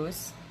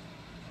nose.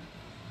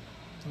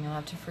 And you'll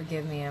have to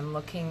forgive me. I'm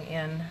looking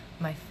in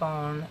my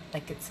phone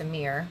like it's a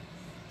mirror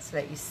so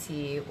that you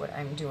see what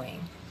I'm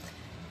doing.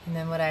 And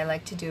then what I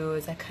like to do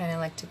is I kind of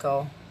like to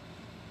go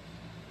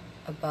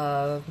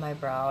above my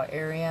brow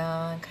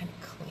area and kind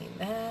of clean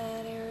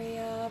that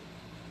area up.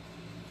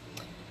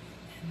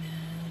 And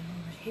then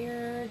over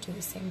here, do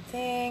the same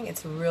thing.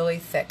 It's really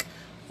thick.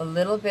 A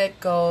little bit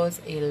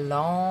goes a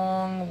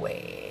long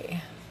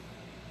way.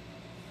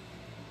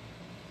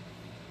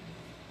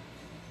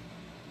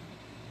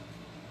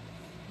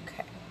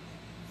 Okay.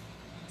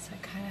 So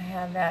I kind of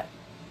have that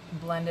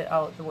blended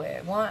out the way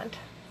I want.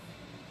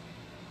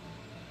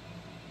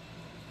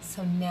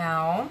 So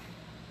now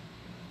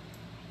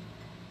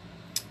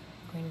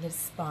I'm going to get a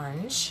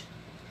sponge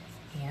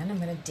and I'm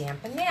going to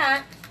dampen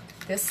that.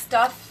 This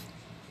stuff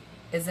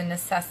is a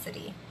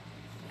necessity.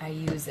 I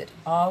use it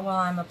all while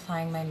I'm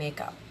applying my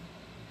makeup.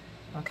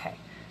 Okay,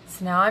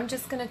 so now I'm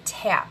just going to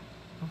tap,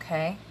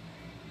 okay?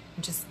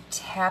 I'm just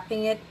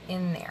tapping it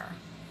in there.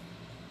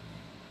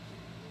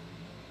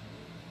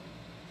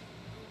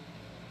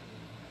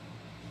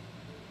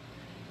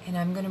 And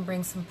I'm going to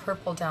bring some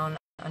purple down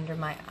under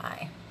my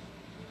eye.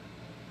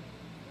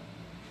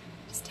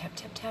 Just tap,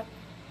 tap, tap.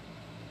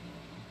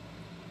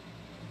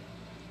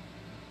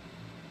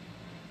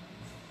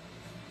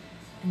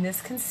 And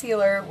this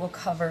concealer will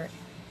cover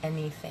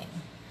anything.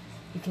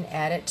 You can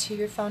add it to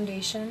your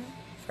foundation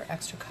for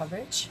extra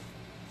coverage.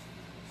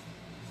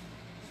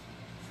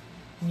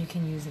 And you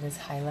can use it as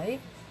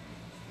highlight.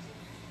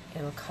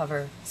 It'll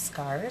cover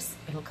scars.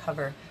 It'll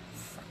cover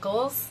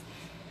freckles,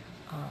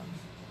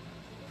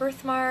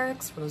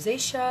 birthmarks,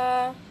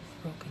 rosacea,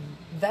 broken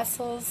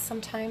vessels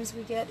sometimes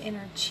we get in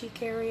our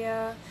cheek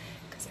area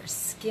because our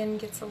skin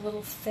gets a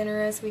little thinner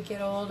as we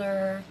get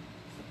older.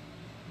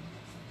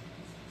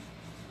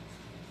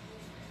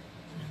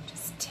 And I'm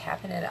just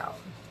tapping it out.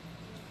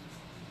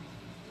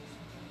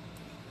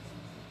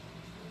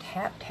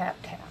 Tap, tap,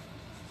 tap.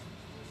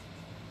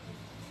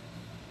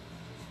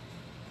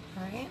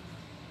 All right.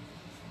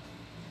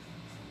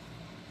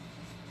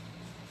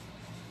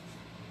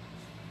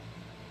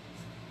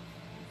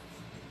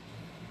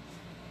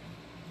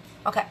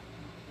 Okay,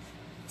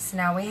 so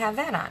now we have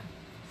that on.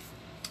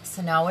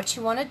 So now what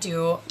you want to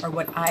do, or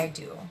what I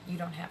do, you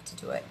don't have to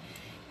do it,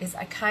 is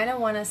I kind of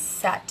want to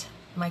set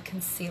my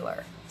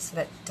concealer so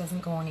that it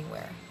doesn't go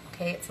anywhere.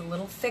 Okay, it's a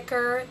little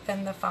thicker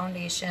than the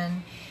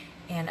foundation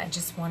and I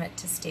just want it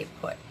to stay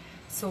put.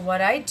 So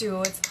what I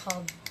do, it's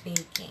called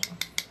baking.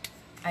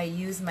 I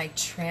use my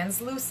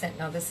translucent.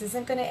 Now this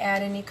isn't going to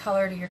add any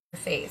color to your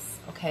face,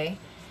 okay?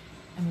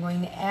 I'm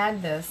going to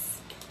add this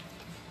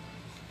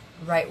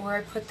right where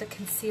I put the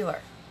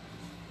concealer.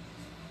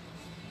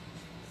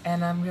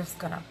 And I'm just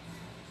going to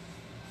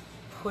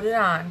put it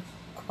on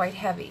quite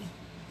heavy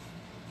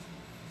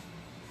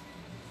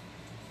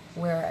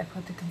where I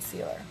put the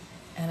concealer.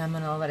 And I'm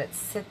going to let it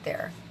sit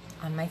there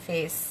on my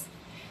face.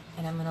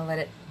 And I'm going to let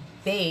it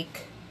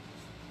bake.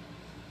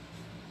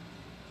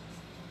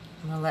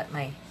 I'm going to let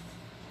my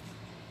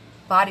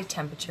body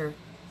temperature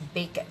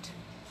bake it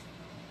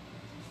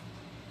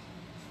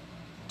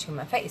to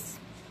my face.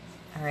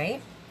 All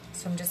right?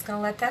 So I'm just going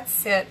to let that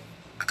sit,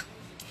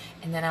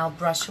 and then I'll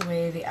brush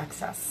away the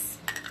excess,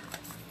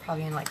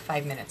 probably in like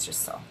 5 minutes or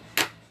so.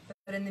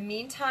 But in the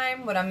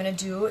meantime, what I'm going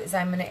to do is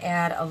I'm going to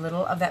add a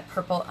little of that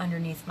purple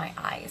underneath my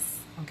eyes,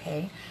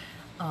 okay?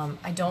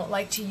 I don't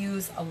like to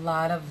use a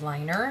lot of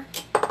liner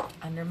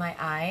under my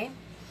eye.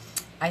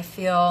 I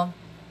feel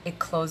it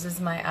closes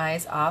my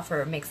eyes off,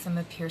 or it makes them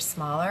appear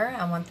smaller.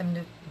 I want them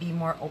to be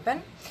more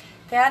open.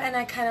 That, and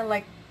I kind of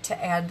like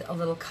to add a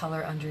little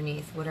color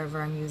underneath.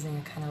 Whatever I'm using,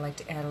 I kind of like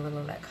to add a little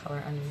of that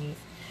color underneath.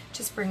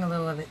 Just bring a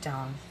little of it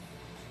down.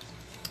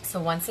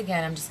 So once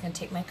again, I'm just going to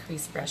take my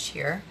crease brush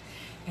here,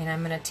 and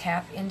I'm going to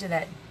tap into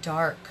that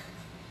dark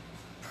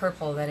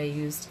purple that I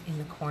used in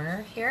the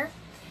corner here,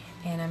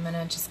 and I'm going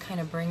to just kind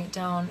of bring it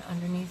down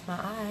underneath my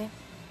eye.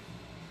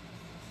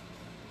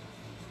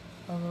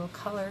 A little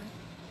color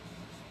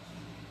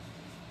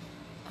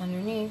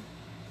underneath.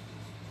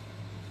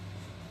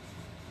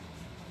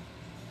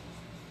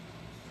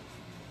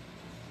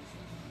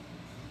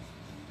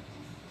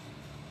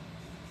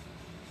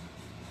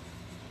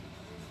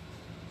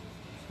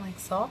 Like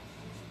so.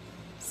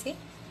 See?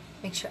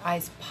 Makes your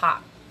eyes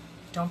pop.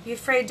 Don't be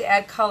afraid to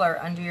add color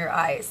under your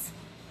eyes.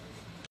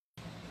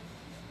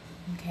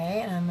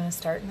 Okay, and I'm going to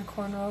start in the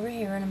corner over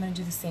here, and I'm going to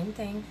do the same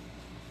thing.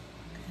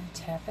 I'm going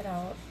to tap it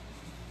out.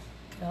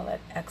 Get all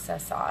that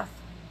excess off.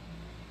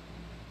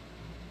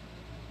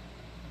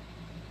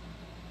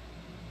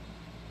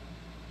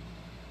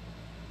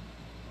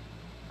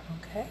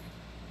 Okay.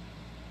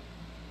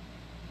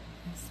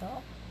 And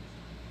so.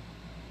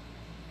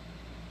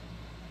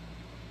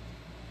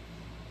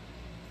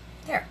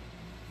 There.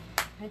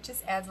 It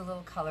just adds a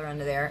little color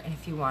under there, and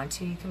if you want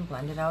to, you can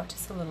blend it out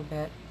just a little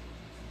bit.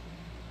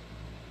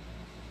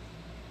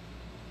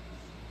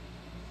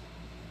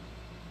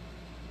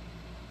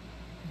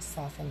 And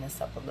soften this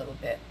up a little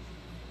bit.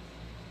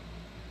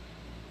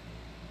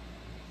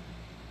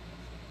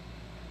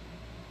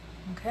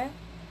 Okay.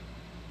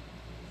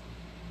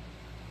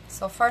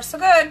 So far, so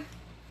good.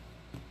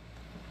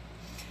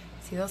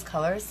 See those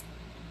colors?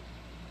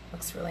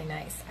 Looks really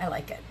nice. I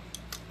like it.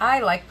 I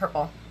like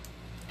purple.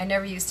 I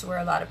never used to wear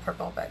a lot of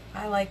purple, but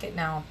I like it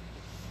now.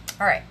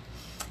 All right.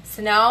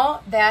 So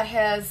now that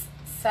has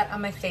set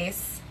on my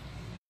face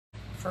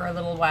for a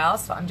little while,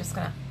 so I'm just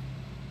gonna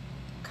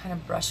kind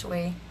of brush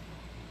away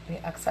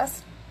the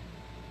excess.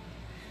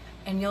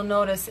 And you'll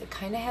notice it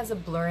kind of has a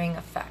blurring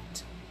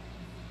effect.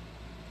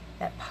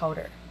 That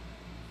powder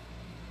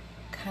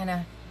kind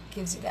of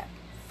gives you that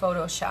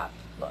Photoshop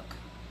look.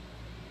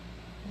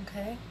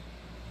 Okay.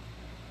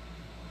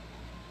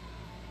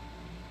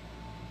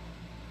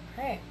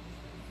 All right.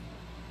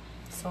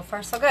 So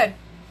far, so good.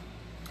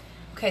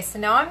 Okay, so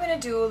now I'm going to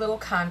do a little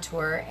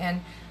contour,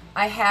 and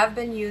I have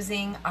been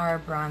using our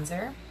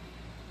bronzer.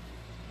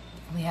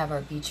 We have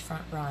our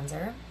beachfront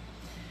bronzer.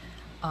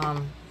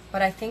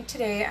 But I think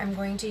today I'm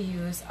going to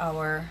use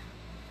our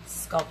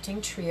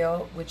Sculpting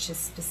Trio, which is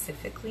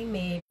specifically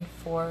made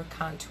for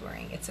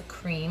contouring. It's a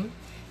cream.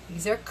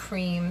 These are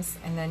creams,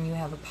 and then you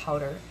have a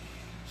powder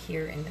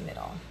here in the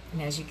middle.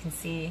 And as you can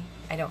see,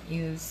 I don't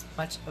use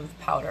much of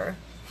the powder,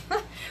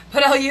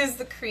 but I'll use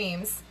the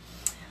creams.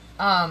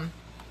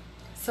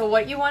 So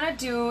what you want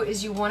to do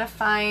is you want to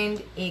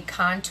find a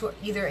contour,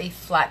 either a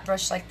flat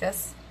brush like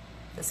this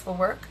will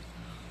work,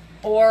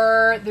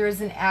 or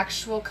there's an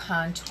actual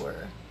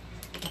contour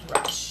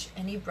brush,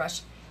 any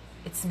brush.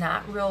 It's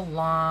not real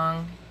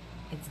long,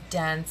 it's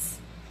dense,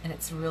 and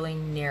it's really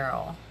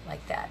narrow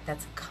like that.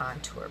 That's a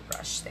contour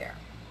brush there.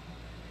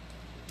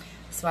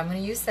 So I'm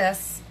going to use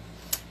this,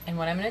 and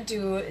what I'm going to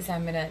do is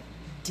I'm going to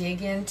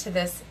dig into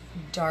this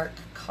dark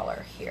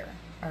color here,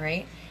 all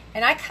right?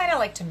 And I kind of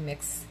like to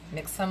mix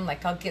them.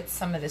 Like I'll get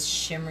some of this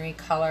shimmery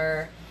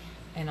color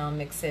and I'll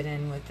mix it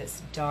in with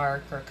this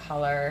darker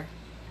color.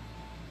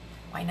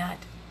 Why not?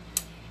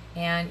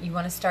 And you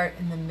want to start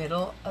in the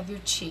middle of your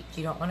cheek.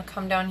 You don't want to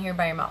come down here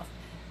by your mouth.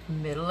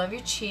 Middle of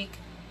your cheek,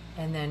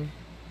 and then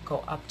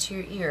go up to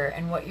your ear.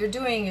 And what you're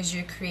doing is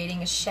you're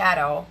creating a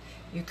shadow.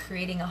 You're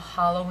creating a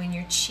hollow in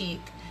your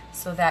cheek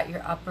so that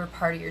your upper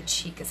part of your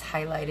cheek is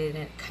highlighted and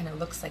it kind of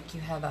looks like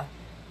you have a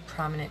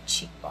prominent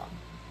cheekbone.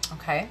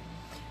 Okay?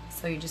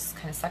 So you just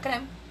kind of suck it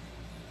in.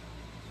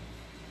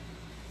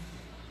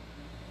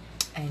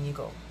 And you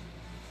go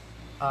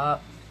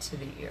up to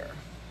the ear.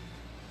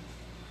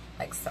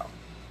 Like so.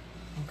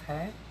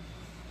 Okay?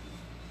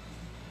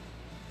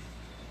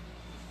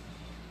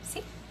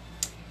 See?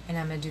 And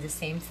I'm going to do the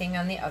same thing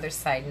on the other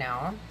side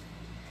now.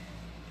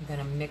 I'm going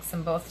to mix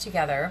them both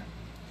together.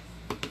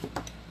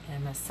 And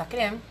I'm going to suck it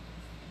in.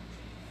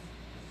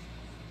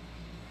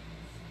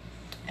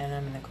 And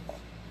I'm going to go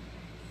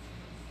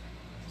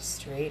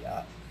straight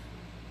up.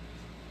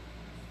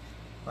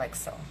 Like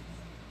so.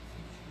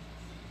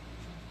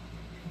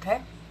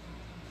 Okay?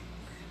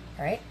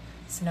 Alright,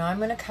 so now I'm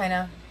going to kind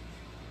of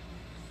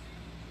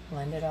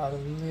blend it out a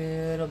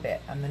little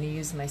bit. I'm going to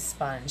use my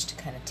sponge to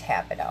kind of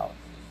tap it out.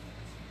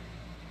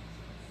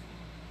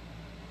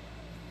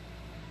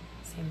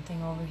 Same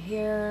thing over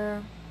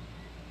here.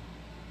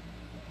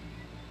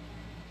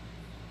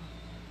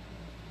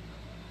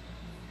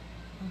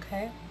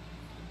 Okay?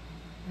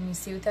 And you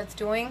see what that's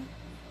doing?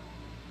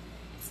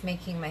 It's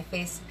making my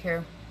face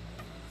appear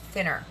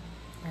thinner.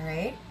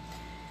 Alright?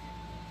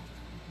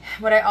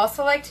 What I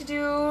also like to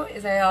do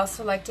is I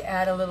also like to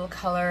add a little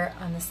color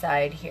on the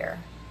side here.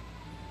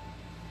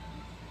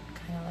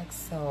 Kind of like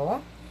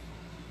so.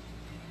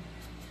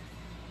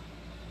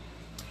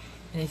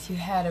 And if you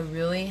had a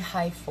really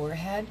high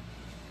forehead,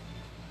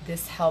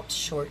 this helps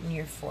shorten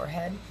your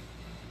forehead.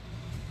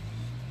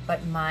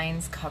 But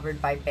mine's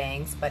covered by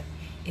bangs, but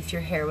if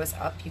your hair was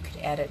up, you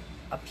could add it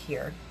up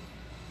here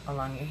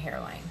along your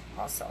hairline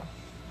also.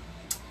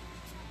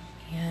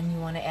 And you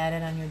want to add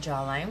it on your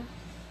jawline.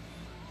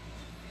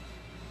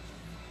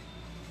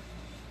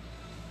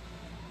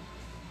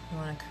 You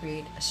want to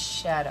create a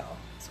shadow.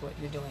 That's what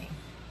you're doing.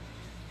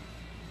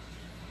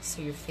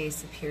 So your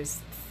face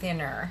appears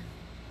thinner.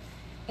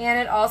 And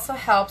it also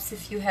helps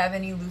if you have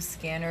any loose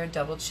skin or a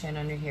double chin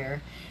under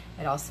here.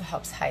 It also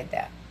helps hide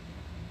that.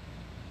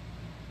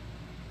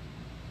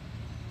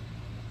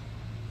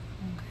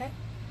 Okay.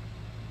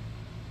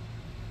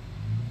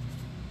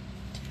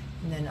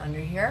 And then under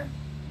here.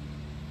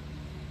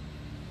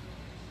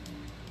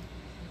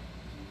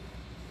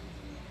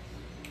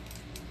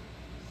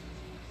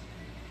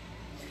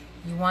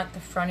 You want the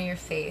front of your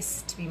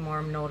face to be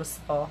more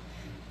noticeable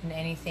than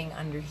anything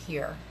under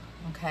here,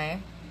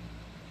 okay?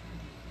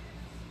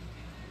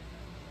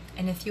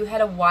 And if you had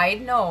a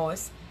wide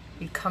nose,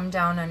 you'd come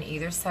down on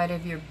either side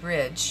of your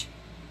bridge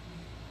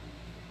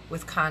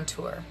with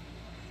contour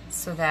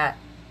so that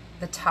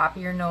the top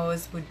of your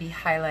nose would be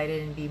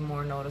highlighted and be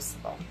more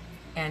noticeable.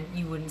 And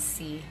you wouldn't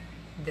see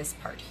this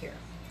part here.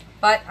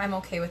 But I'm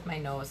okay with my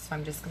nose, so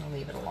I'm just going to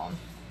leave it alone.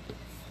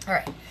 All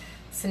right.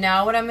 So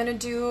now what I'm going to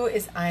do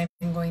is I'm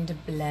going to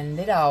blend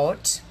it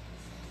out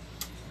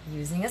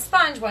using a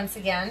sponge once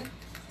again,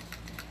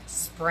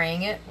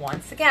 spraying it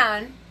once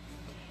again,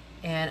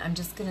 and I'm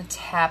just going to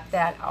tap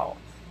that out.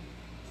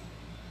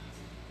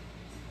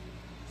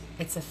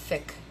 It's a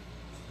thick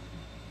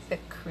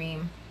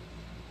cream.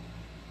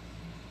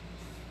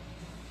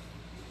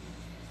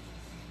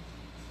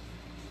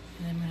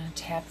 And I'm going to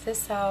tap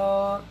this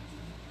out,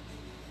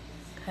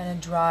 kind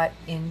of draw it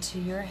into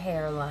your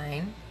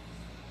hairline.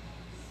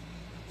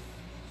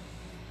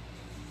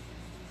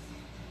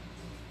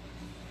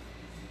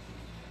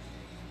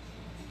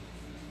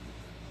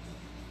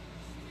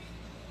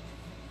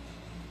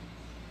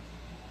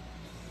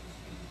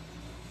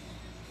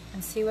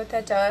 And see what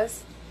that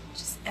does?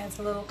 Just adds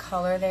a little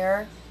color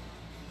there,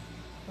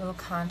 a little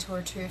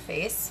contour to your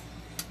face.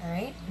 All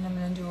right, and I'm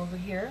going to do over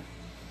here.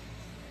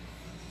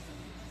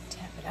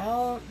 Tap it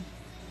out.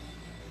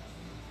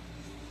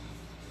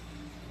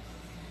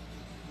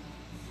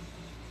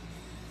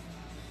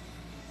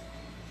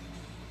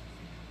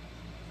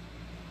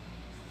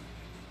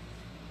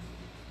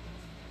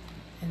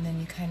 And then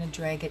you kind of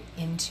drag it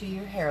into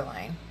your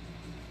hairline.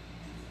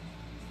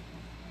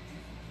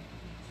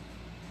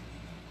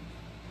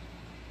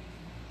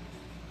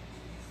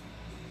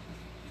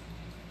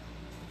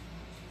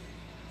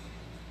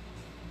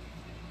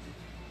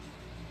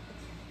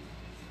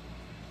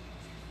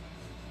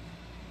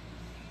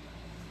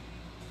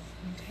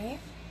 Okay.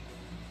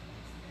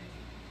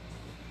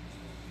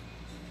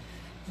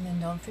 And then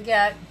don't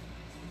forget,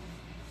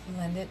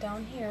 blend it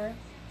down here.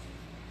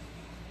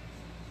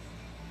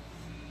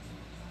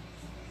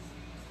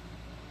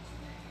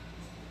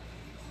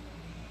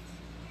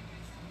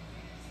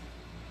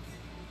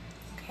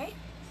 Okay.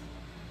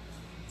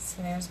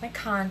 So there's my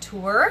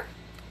contour.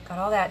 Got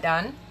all that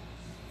done.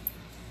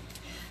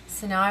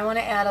 So now I want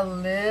to add a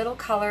little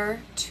color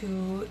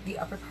to the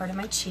upper part of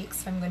my cheek.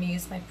 So I'm going to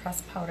use my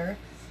pressed powder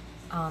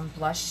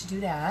blush to do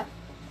that.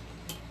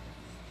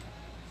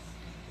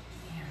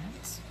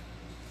 And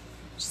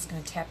just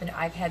going to tap it.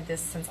 I've had this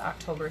since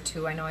October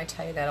too. I know I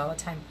tell you that all the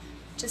time.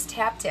 Just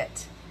tapped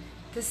it.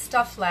 This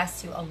stuff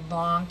lasts you a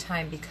long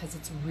time because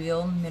it's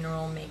real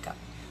mineral makeup.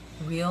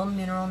 Real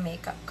mineral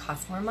makeup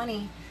costs more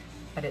money,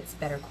 but it's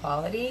better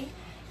quality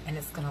and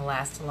it's going to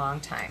last a long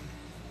time.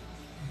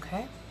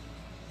 Okay?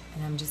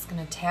 And I'm just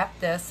going to tap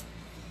this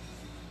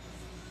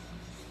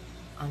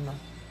on the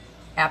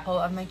apple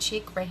of my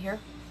cheek right here.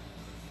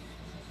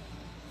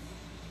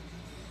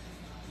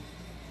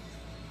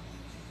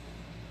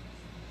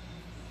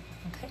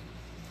 Okay.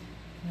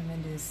 And I'm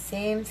going to do the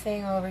same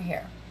thing over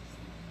here.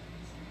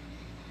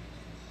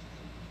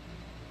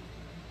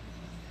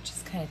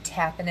 Just kind of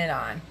tapping it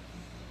on.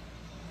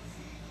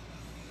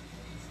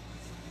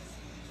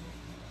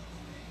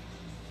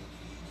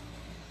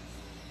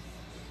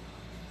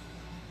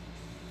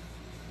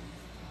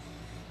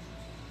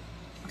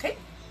 Okay,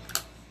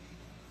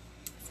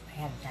 so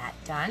I have that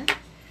done.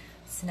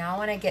 So now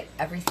when I get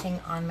everything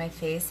on my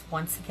face,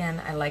 once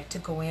again, I like to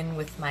go in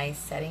with my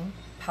setting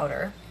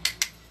powder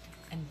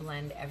and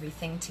blend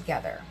everything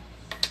together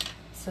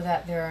so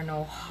that there are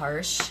no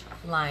harsh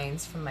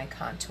lines from my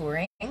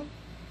contouring.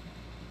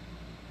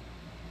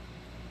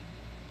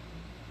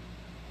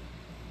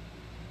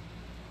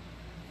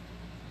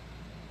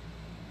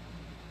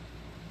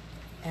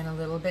 And a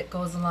little bit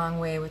goes a long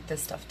way with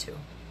this stuff too.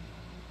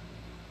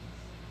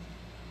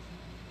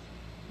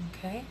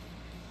 Okay.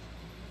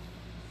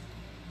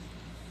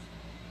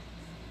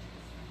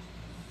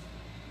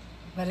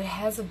 But it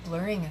has a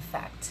blurring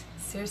effect,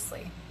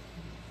 seriously.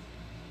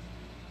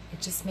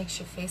 It just makes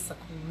your face look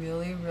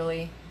really,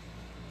 really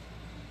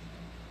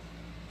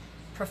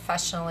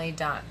professionally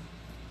done.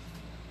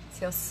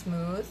 See how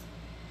smooth?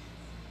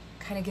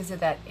 Kind of gives it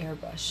that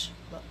airbrush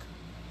look.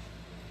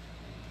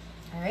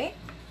 All right?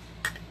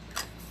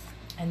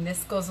 And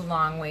this goes a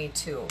long way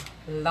too.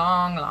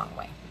 Long, long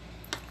way.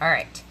 All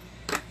right.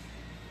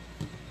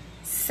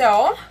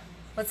 So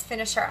let's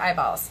finish our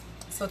eyeballs.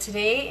 So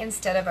today,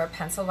 instead of our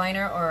pencil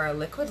liner or our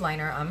liquid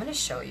liner, I'm going to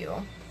show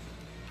you.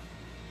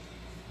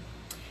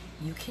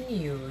 You can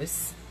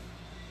use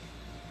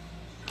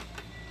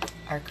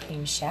our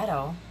cream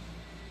shadow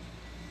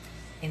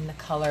in the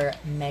color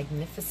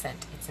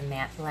Magnificent. It's a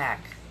matte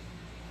black.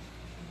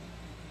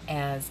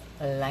 As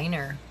a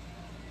liner.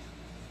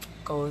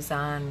 Goes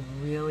on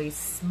really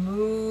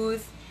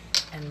smooth,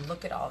 and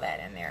look at all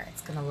that in there.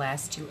 It's going to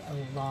last you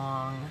a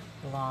long,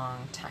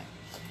 long time.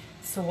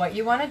 So what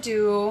you want to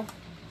do,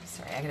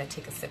 sorry, I gotta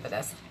take a sip of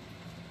this.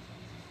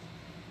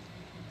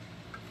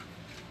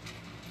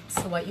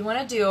 So what you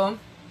want to do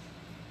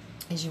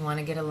is you want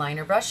to get a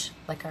liner brush,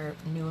 like our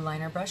new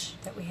liner brush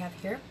that we have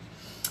here.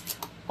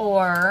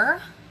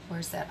 Or,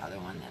 where's that other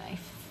one that I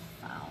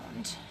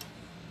found?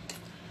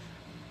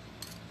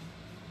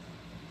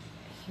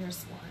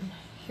 Here's one.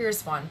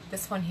 Here's one.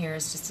 This one here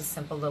is just a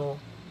simple little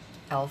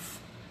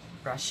e.l.f.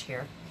 brush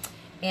here.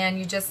 And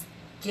you just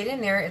get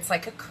in there, it's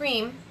like a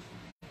cream.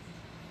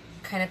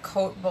 Kind of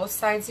coat both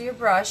sides of your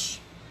brush,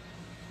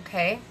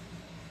 okay?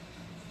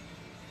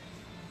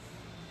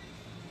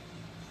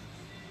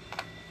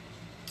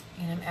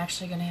 And I'm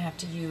actually going to have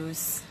to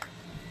use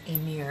a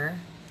mirror.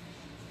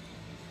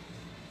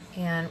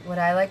 And what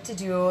I like to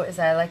do is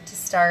I like to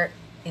start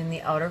in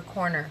the outer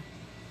corner.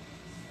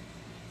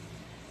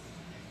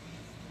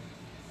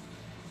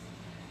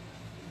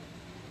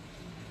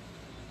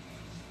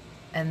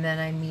 and then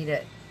I meet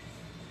it.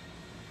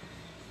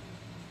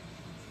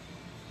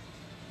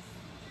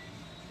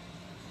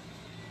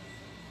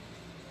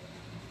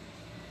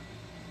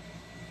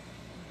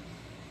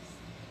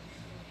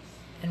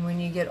 And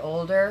when you get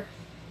older,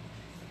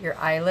 your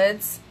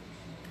eyelids,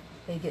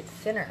 they get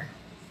thinner.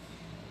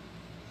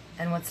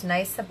 And what's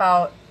nice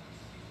about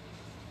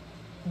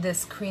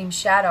this cream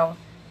shadow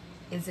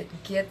is it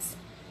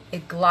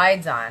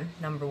glides on,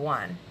 number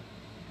one.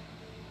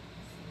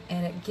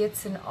 And it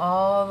gets in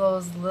all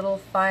those little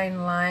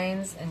fine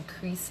lines and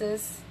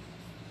creases.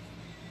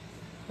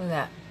 Look at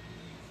that.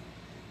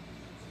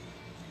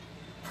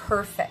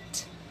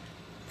 Perfect.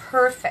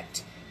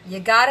 Perfect. You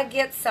gotta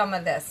get some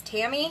of this.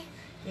 Tammy,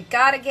 you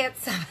gotta get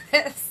some of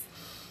this.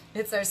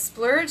 It's our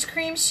Splurge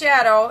Cream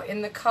Shadow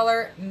in the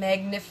color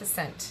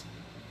Magnificent.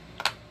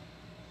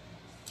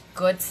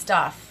 Good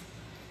stuff.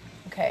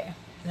 Okay,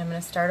 and I'm going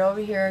to start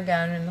over here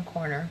again in the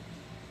corner.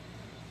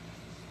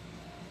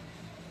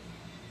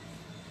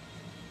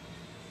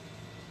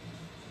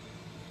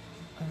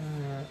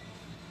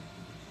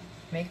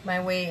 Make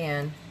my way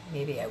in.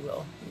 Maybe I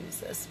will use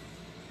this.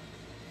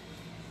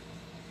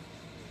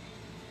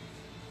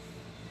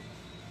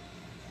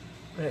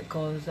 But it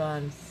goes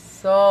on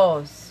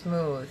so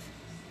smooth.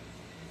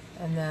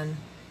 And then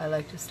I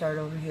like to start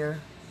over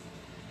here.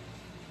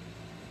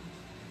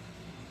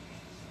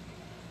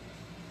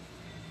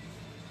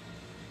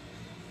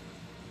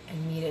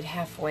 And meet it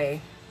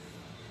halfway.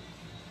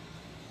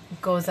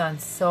 It goes on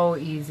so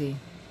easy.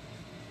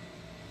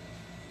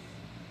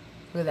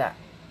 Look at that.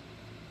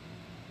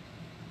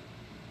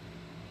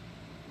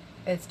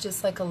 It's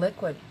just like a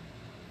liquid,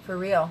 for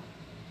real.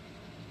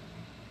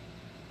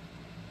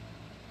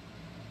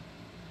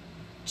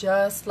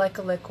 Just like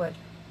a liquid.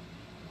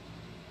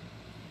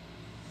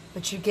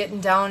 But you're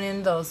getting down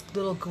in those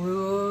little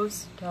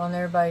grooves down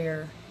there by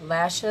your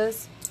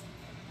lashes.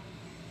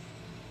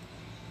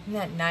 Isn't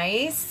that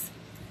nice?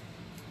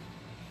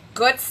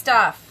 Good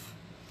stuff.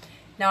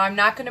 Now I'm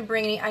not going to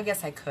bring any, I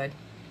guess I could,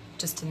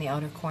 just in the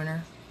outer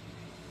corner.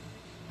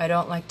 I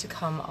don't like to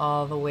come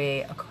all the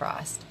way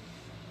across.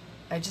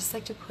 I just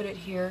like to put it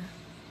here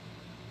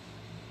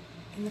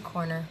in the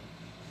corner,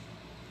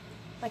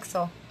 like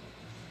so.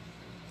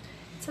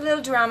 It's a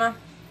little drama.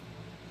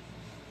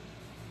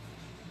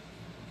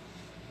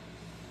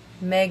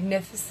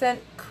 Magnificent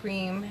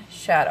Cream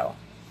Shadow.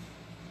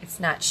 It's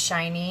not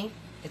shiny,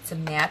 it's a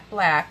matte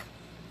black,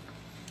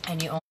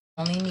 and you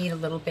only need a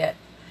little bit.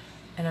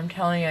 And I'm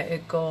telling you,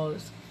 it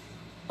goes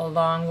a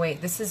long way.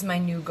 This is my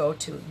new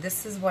go-to.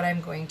 This is what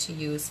I'm going to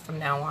use from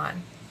now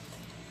on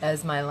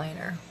as my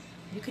liner.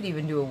 You could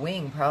even do a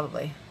wing,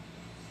 probably.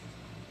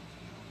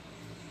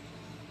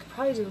 Could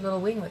probably do a little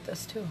wing with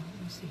this, too.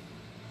 Let me see.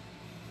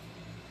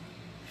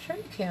 Sure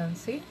you can,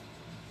 see?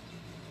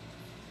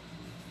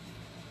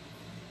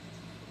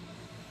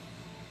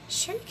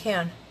 Sure you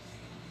can.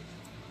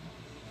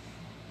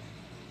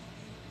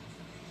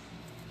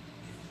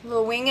 A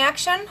little wing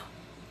action.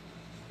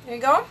 There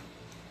you go.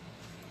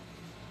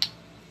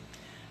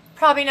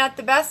 Probably not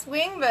the best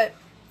wing, but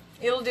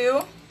it'll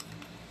do.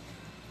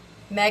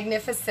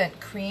 Magnificent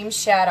Cream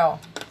Shadow.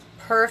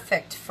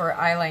 Perfect for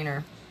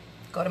eyeliner.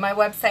 Go to my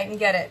website and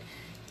get it.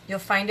 You'll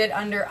find it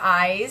under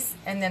Eyes,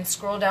 and then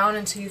scroll down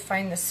until you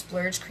find the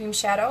Splurge Cream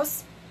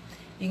Shadows.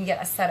 You can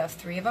get a set of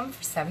 3 of them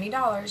for $70.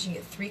 You can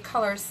get 3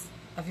 colors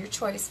of your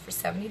choice for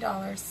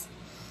 $70.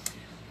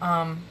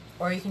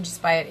 Or you can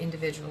just buy it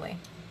individually.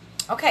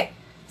 Okay,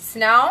 so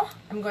now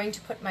I'm going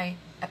to put my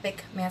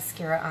Epic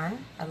Mascara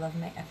on. I love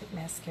my Epic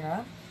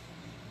Mascara.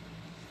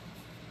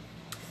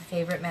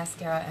 Favorite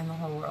mascara in the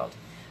whole world.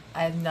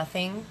 I have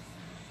nothing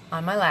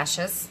on my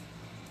lashes.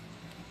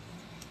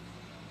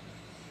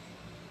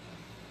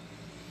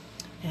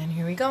 And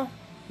here we go.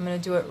 I'm going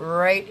to do it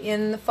right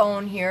in the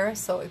phone here,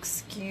 so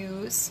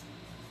excuse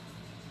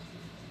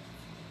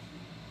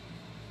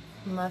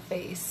my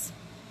face.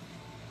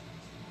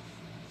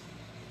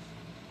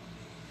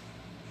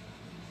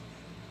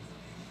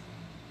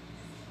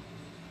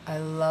 I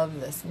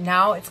love this.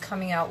 Now it's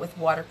coming out with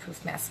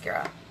waterproof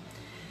mascara.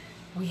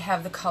 We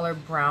have the color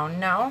brown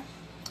now.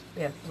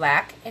 We have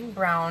black and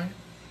brown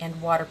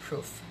and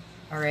waterproof.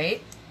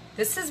 Alright?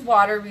 This is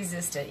water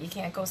resistant. You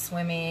can't go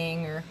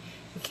swimming or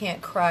you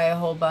can't cry a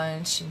whole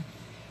bunch.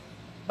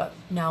 But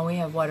now we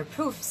have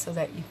waterproof so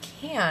that you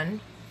can.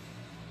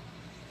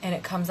 And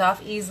it comes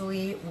off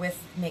easily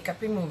with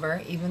makeup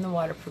remover. Even the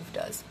waterproof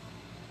does.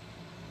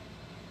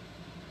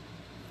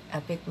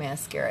 Epic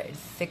Mascara. It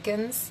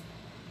thickens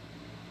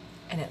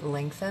and it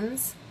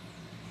lengthens.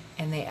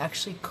 And they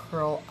actually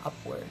curl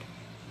upward.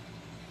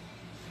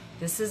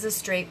 This is a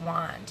straight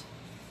wand.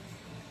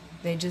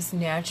 They just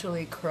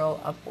naturally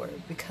curl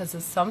upward because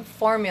of some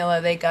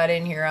formula they got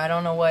in here. I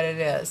don't know what it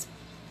is.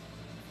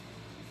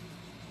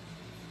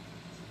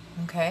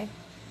 Okay?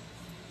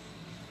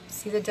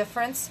 See the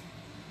difference?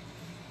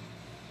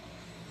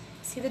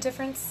 See the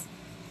difference?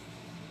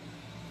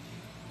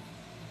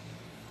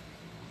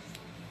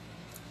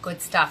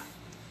 Good stuff.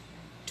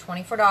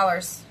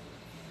 $24.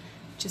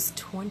 Just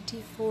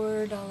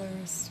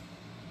 $24.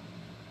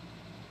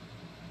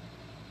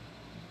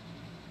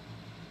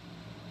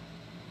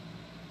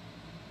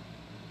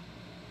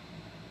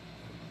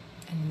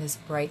 this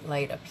bright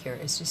light up here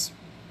is just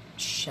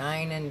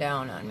shining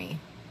down on me.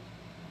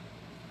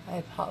 I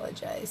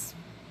apologize.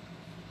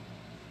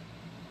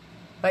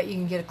 But you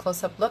can get a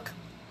close-up look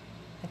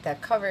at that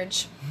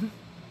coverage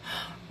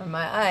from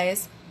my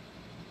eyes.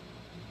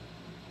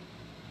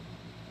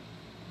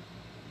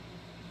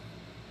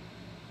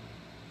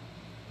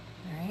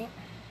 All right.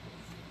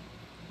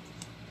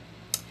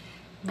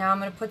 Now I'm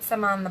going to put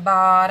some on the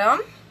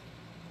bottom.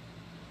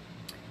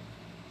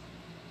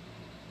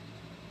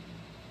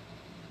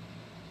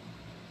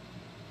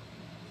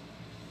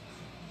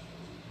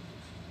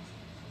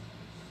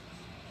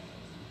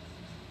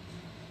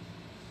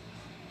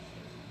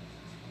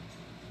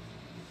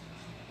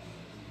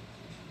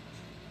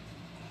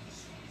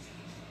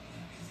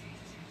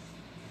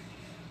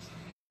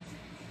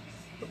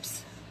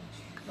 Oops,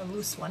 got a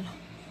loose one.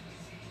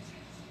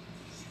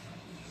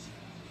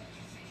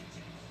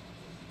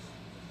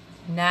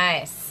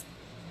 Nice.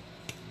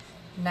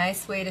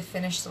 Nice way to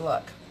finish the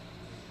look.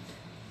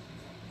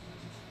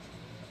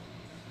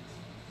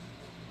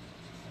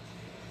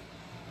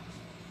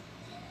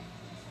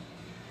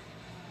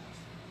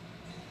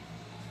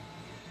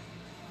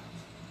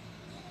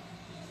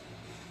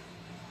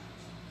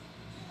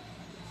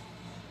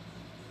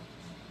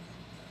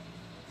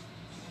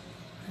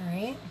 All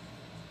right.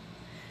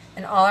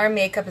 And all our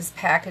makeup is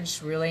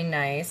packaged really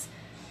nice.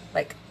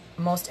 Like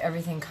most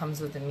everything comes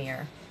with a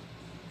mirror.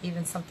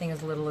 Even something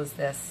as little as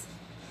this.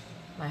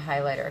 My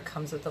highlighter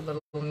comes with a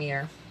little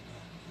mirror.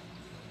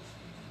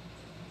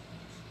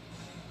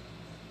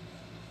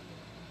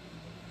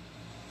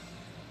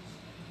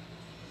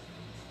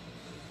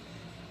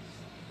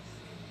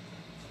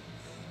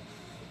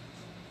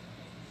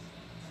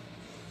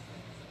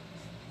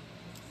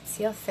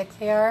 See how thick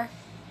they are?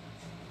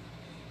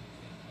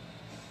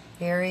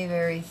 Very,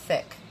 very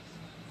thick.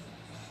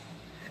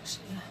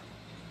 Actually,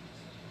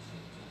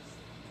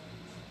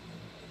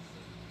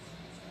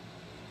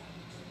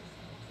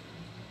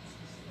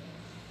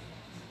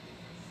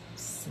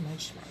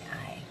 smudge my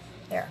eye.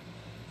 There.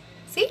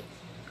 See?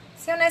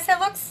 See how nice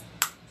that looks?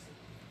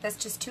 That's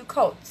just 2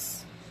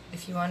 coats.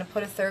 If you want to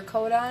put a 3rd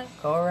coat on,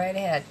 go right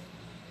ahead.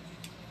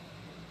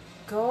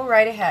 Go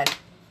right ahead.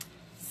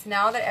 So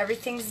now that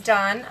everything's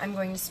done, I'm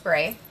going to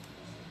spray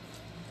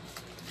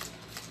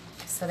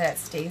so that it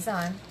stays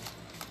on.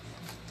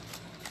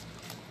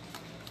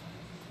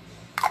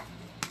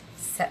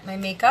 Set my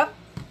makeup.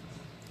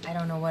 I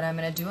don't know what I'm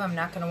going to do. I'm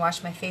not going to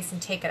wash my face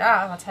and take it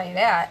off, I'll tell you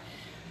that.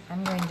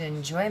 I'm going to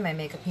enjoy my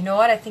makeup. You know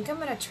what? I think I'm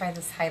going to try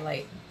this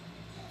highlight.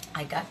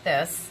 I got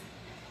this.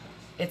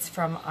 It's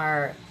from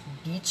our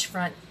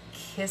Beachfront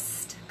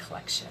Kissed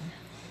collection.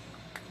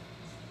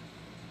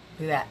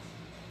 Look at that.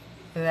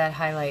 Look at that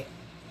highlight.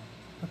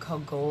 Look how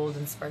gold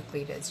and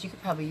sparkly it is. You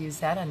could probably use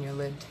that on your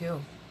lid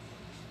too.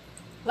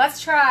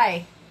 Let's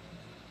try.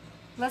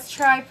 Let's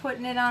try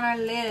putting it on our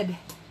lid.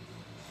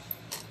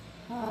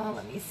 Oh,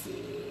 let me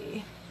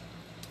see.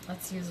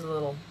 Let's use a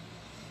little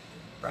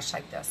brush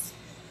like this.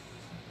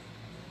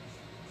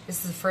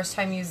 This is the first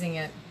time using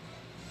it.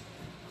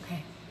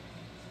 Okay.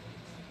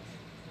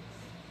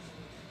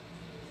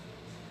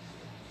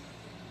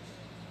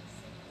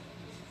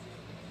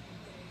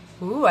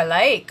 Ooh, I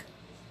like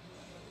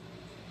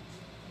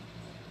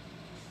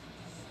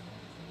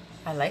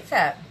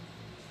that.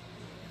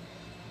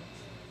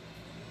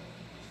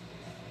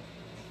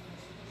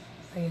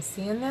 Are you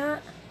seeing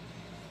that?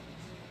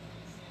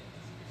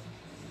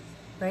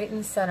 Right in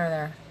the center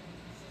there.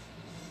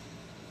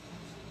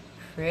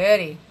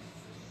 Pretty.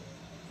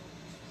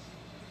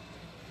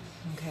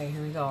 Okay,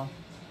 here we go.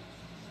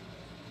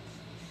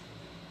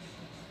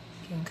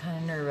 Getting kind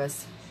of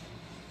nervous.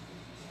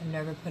 I've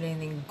never put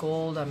anything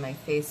gold on my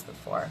face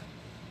before.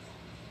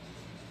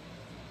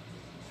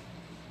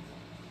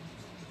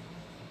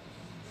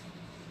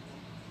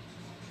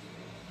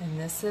 And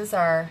this is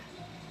our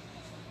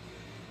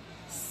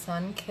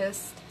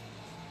sun-kissed.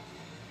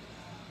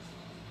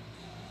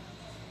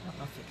 I don't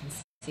know if you can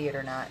see it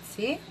or not.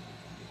 See?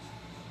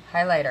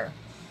 Highlighter.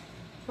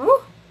 Woo!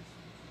 Look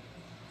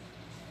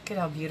at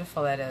how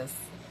beautiful that is.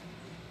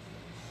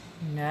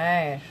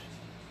 Nice.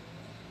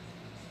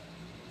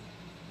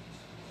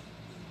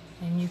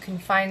 And you can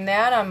find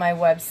that on my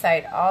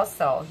website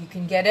also. You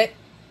can get it.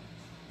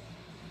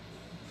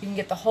 You can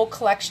get the whole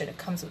collection. It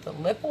comes with a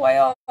lip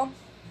oil.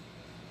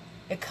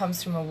 It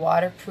comes from a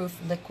waterproof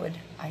liquid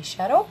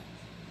eyeshadow.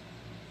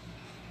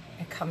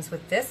 It comes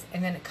with this,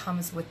 and then it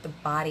comes with the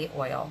body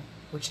oil,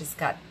 which has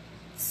got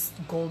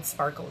gold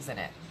sparkles in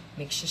it.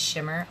 Makes you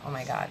shimmer. Oh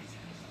my God.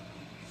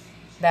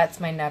 That's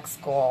my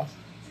next goal.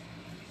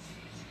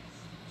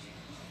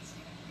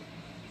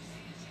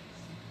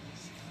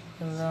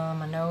 Put a little on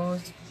my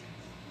nose.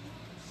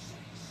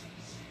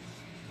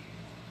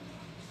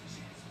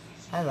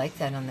 I like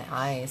that on the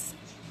eyes.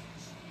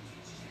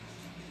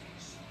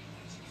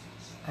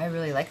 I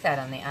really like that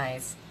on the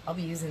eyes. I'll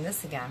be using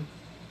this again.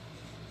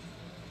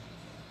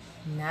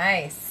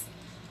 Nice.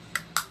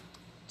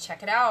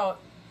 Check it out.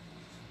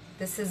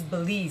 This is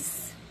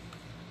Belize.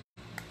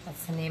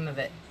 That's the name of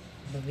it.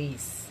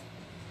 Belize.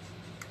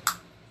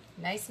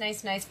 Nice,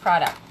 nice, nice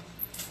product.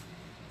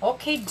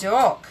 Okay,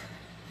 doke.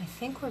 I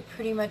think we're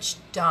pretty much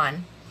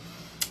done.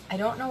 I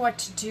don't know what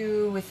to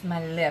do with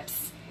my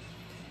lips.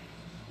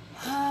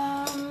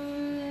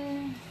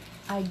 I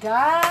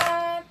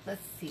got,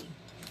 let's see.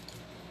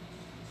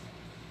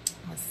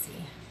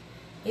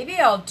 Maybe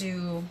I'll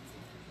do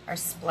our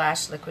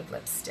Splash liquid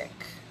lipstick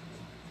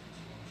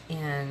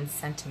in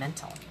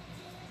Sentimental.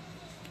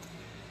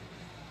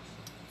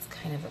 It's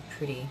kind of a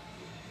pretty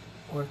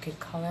orchid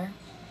color.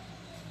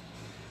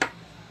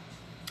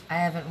 I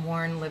haven't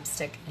worn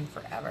lipstick in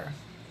forever.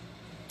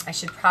 I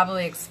should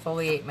probably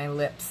exfoliate my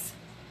lips.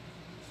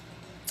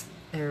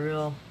 They're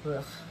real,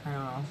 ugh, I don't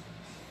know.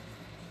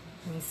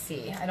 Let me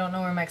see. I don't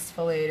know where my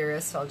exfoliator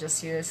is, so I'll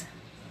just use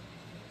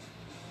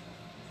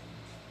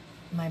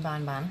my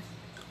Bon Bon.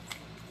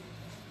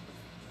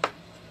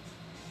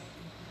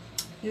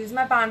 Use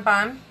my Bon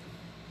Bon.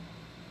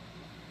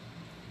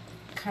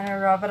 Kind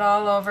of rub it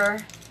all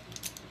over.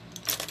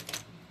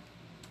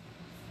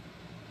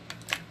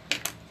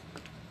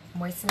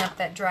 Moisten up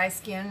that dry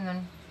skin and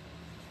then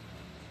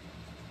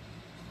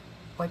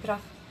wipe it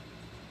off.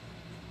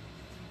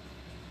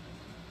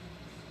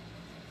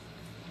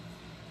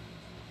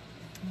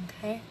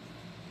 Okay.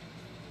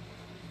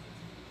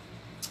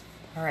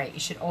 Alright, you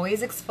should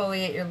always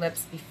exfoliate your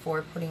lips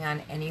before putting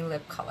on any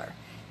lip color,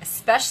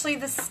 especially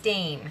the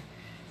stain,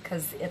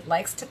 because it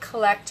likes to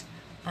collect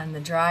on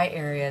the dry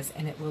areas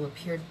and it will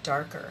appear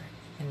darker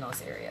in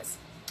those areas.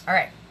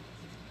 Alright,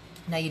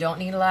 now you don't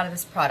need a lot of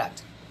this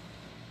product.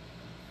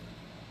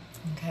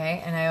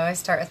 Okay, and I always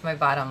start with my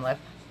bottom lip.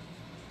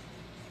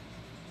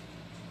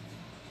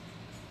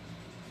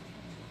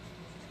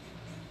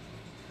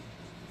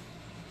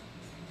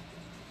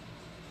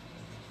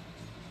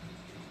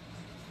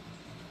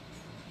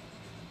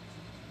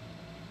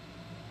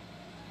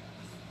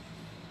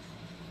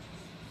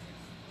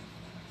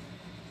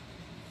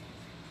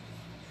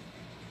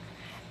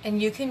 And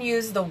you can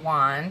use the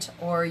wand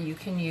or you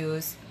can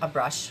use a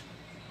brush.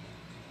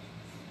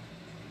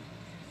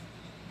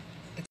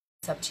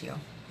 It's up to you.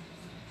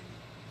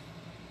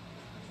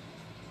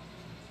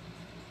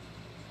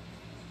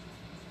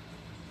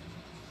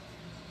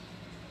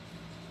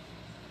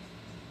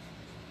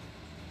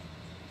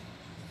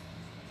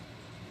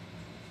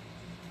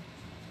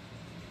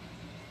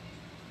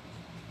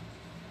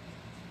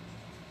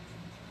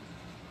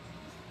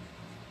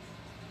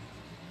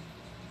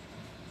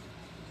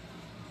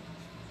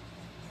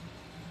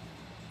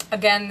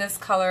 Again, this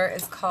color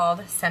is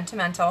called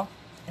Sentimental.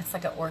 It's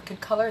like an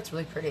orchid color. It's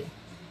really pretty.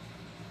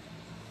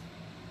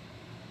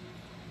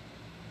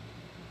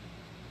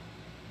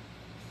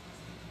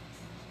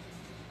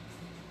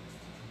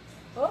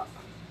 Oh.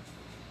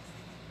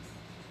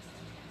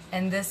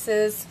 And this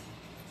is,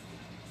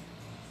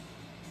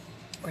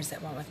 where's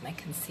that one with my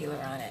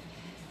concealer on it?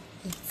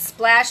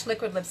 Splash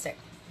liquid lipstick.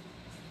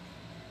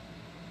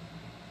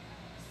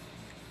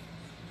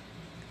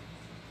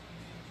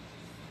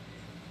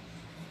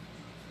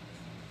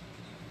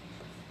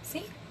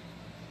 See?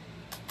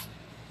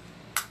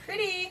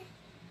 Pretty.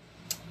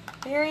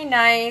 Very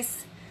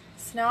nice.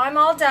 So now I'm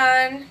all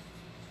done.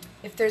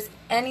 If there's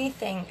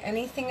anything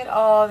at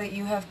all that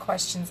you have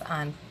questions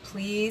on,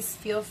 please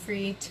feel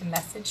free to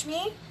message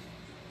me.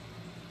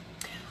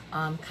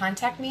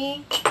 Contact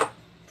me,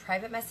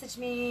 private message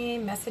me,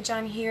 message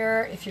on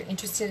here. If you're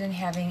interested in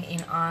having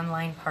an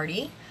online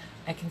party,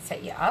 I can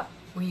set you up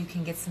where you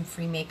can get some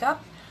free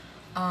makeup.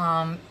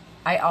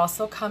 I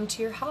also come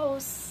to your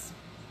house.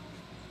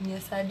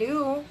 Yes, I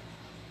do.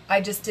 I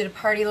just did a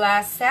party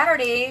last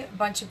Saturday. A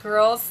bunch of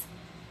girls,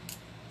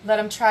 let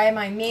them try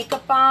my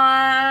makeup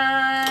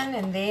on,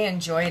 and they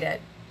enjoyed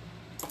it.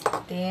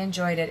 They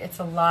enjoyed it. It's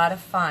a lot of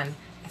fun.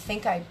 I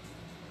think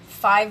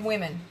five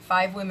women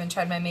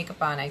tried my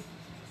makeup on. I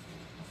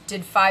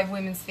did 5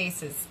 women's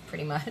faces,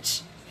 pretty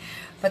much.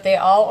 But they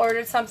all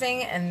ordered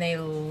something, and they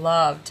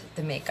loved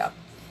the makeup.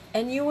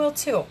 And you will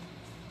too.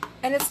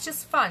 And it's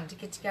just fun to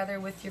get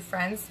together with your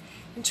friends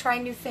and try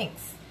new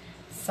things.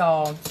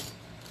 So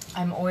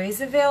I'm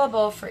always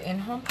available for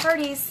in-home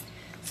parties.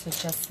 So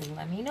just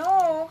let me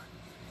know.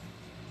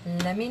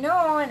 Let me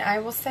know and I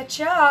will set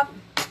you up.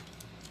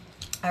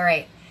 All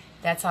right,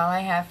 that's all I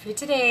have for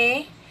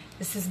today.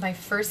 This is my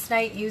first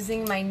night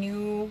using my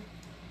new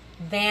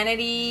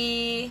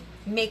vanity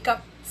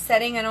makeup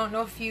setting. I don't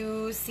know if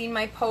you've seen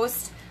my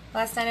post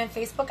last night on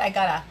Facebook. I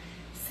got a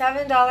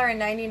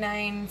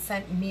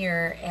 $7.99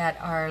 mirror at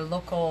our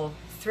local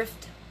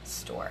thrift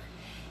store.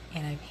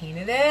 And I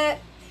painted it.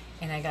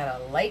 And I got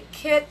a light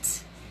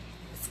kit.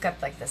 It's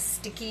got like the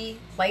sticky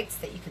lights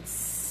that you can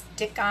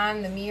stick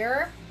on the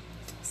mirror.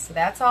 So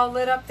that's all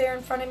lit up there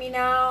in front of me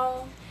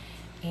now.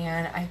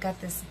 And I've got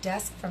this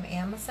desk from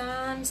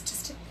Amazon. It's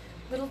just a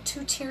little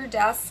 2-tier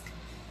desk.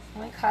 It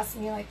only cost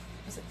me like,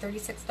 was it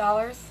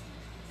 $36?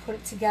 Put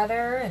it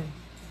together, and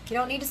you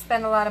don't need to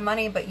spend a lot of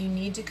money, but you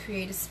need to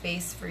create a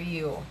space for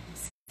you.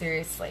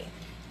 Seriously.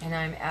 And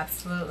I'm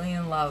absolutely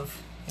in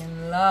love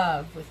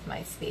with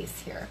my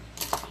space here.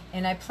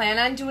 And I plan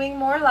on doing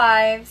more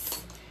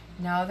lives.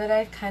 Now that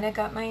I've kind of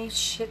got my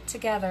shit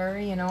together,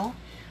 you know,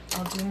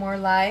 I'll do more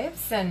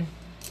lives and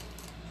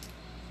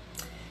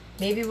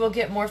maybe we'll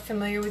get more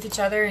familiar with each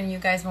other and you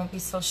guys won't be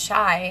so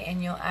shy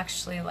and you'll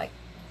actually like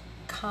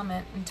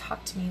comment and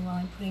talk to me while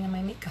I'm putting on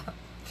my makeup.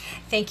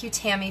 Thank you,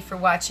 Tammy, for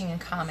watching and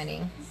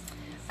commenting.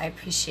 I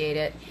appreciate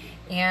it.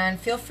 And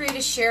feel free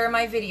to share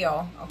my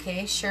video,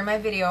 okay? Share my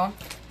video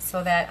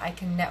so that I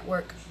can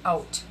network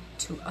out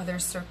to other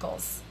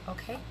circles,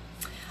 okay?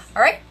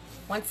 All right,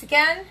 once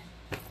again,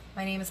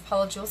 my name is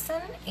Paula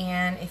Juleson,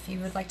 and if you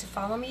would like to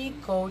follow me,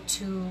 go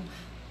to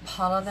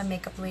Paula the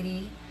Makeup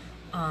Lady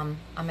on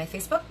my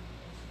Facebook,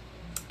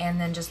 and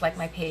then just like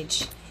my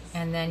page,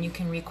 and then you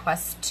can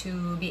request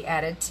to be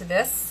added to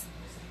this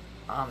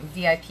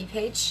VIP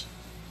page,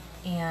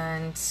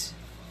 and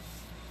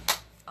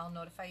I'll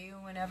notify you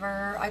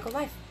whenever I go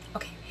live.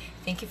 Okay,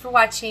 thank you for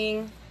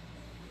watching.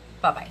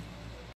 Bye-bye.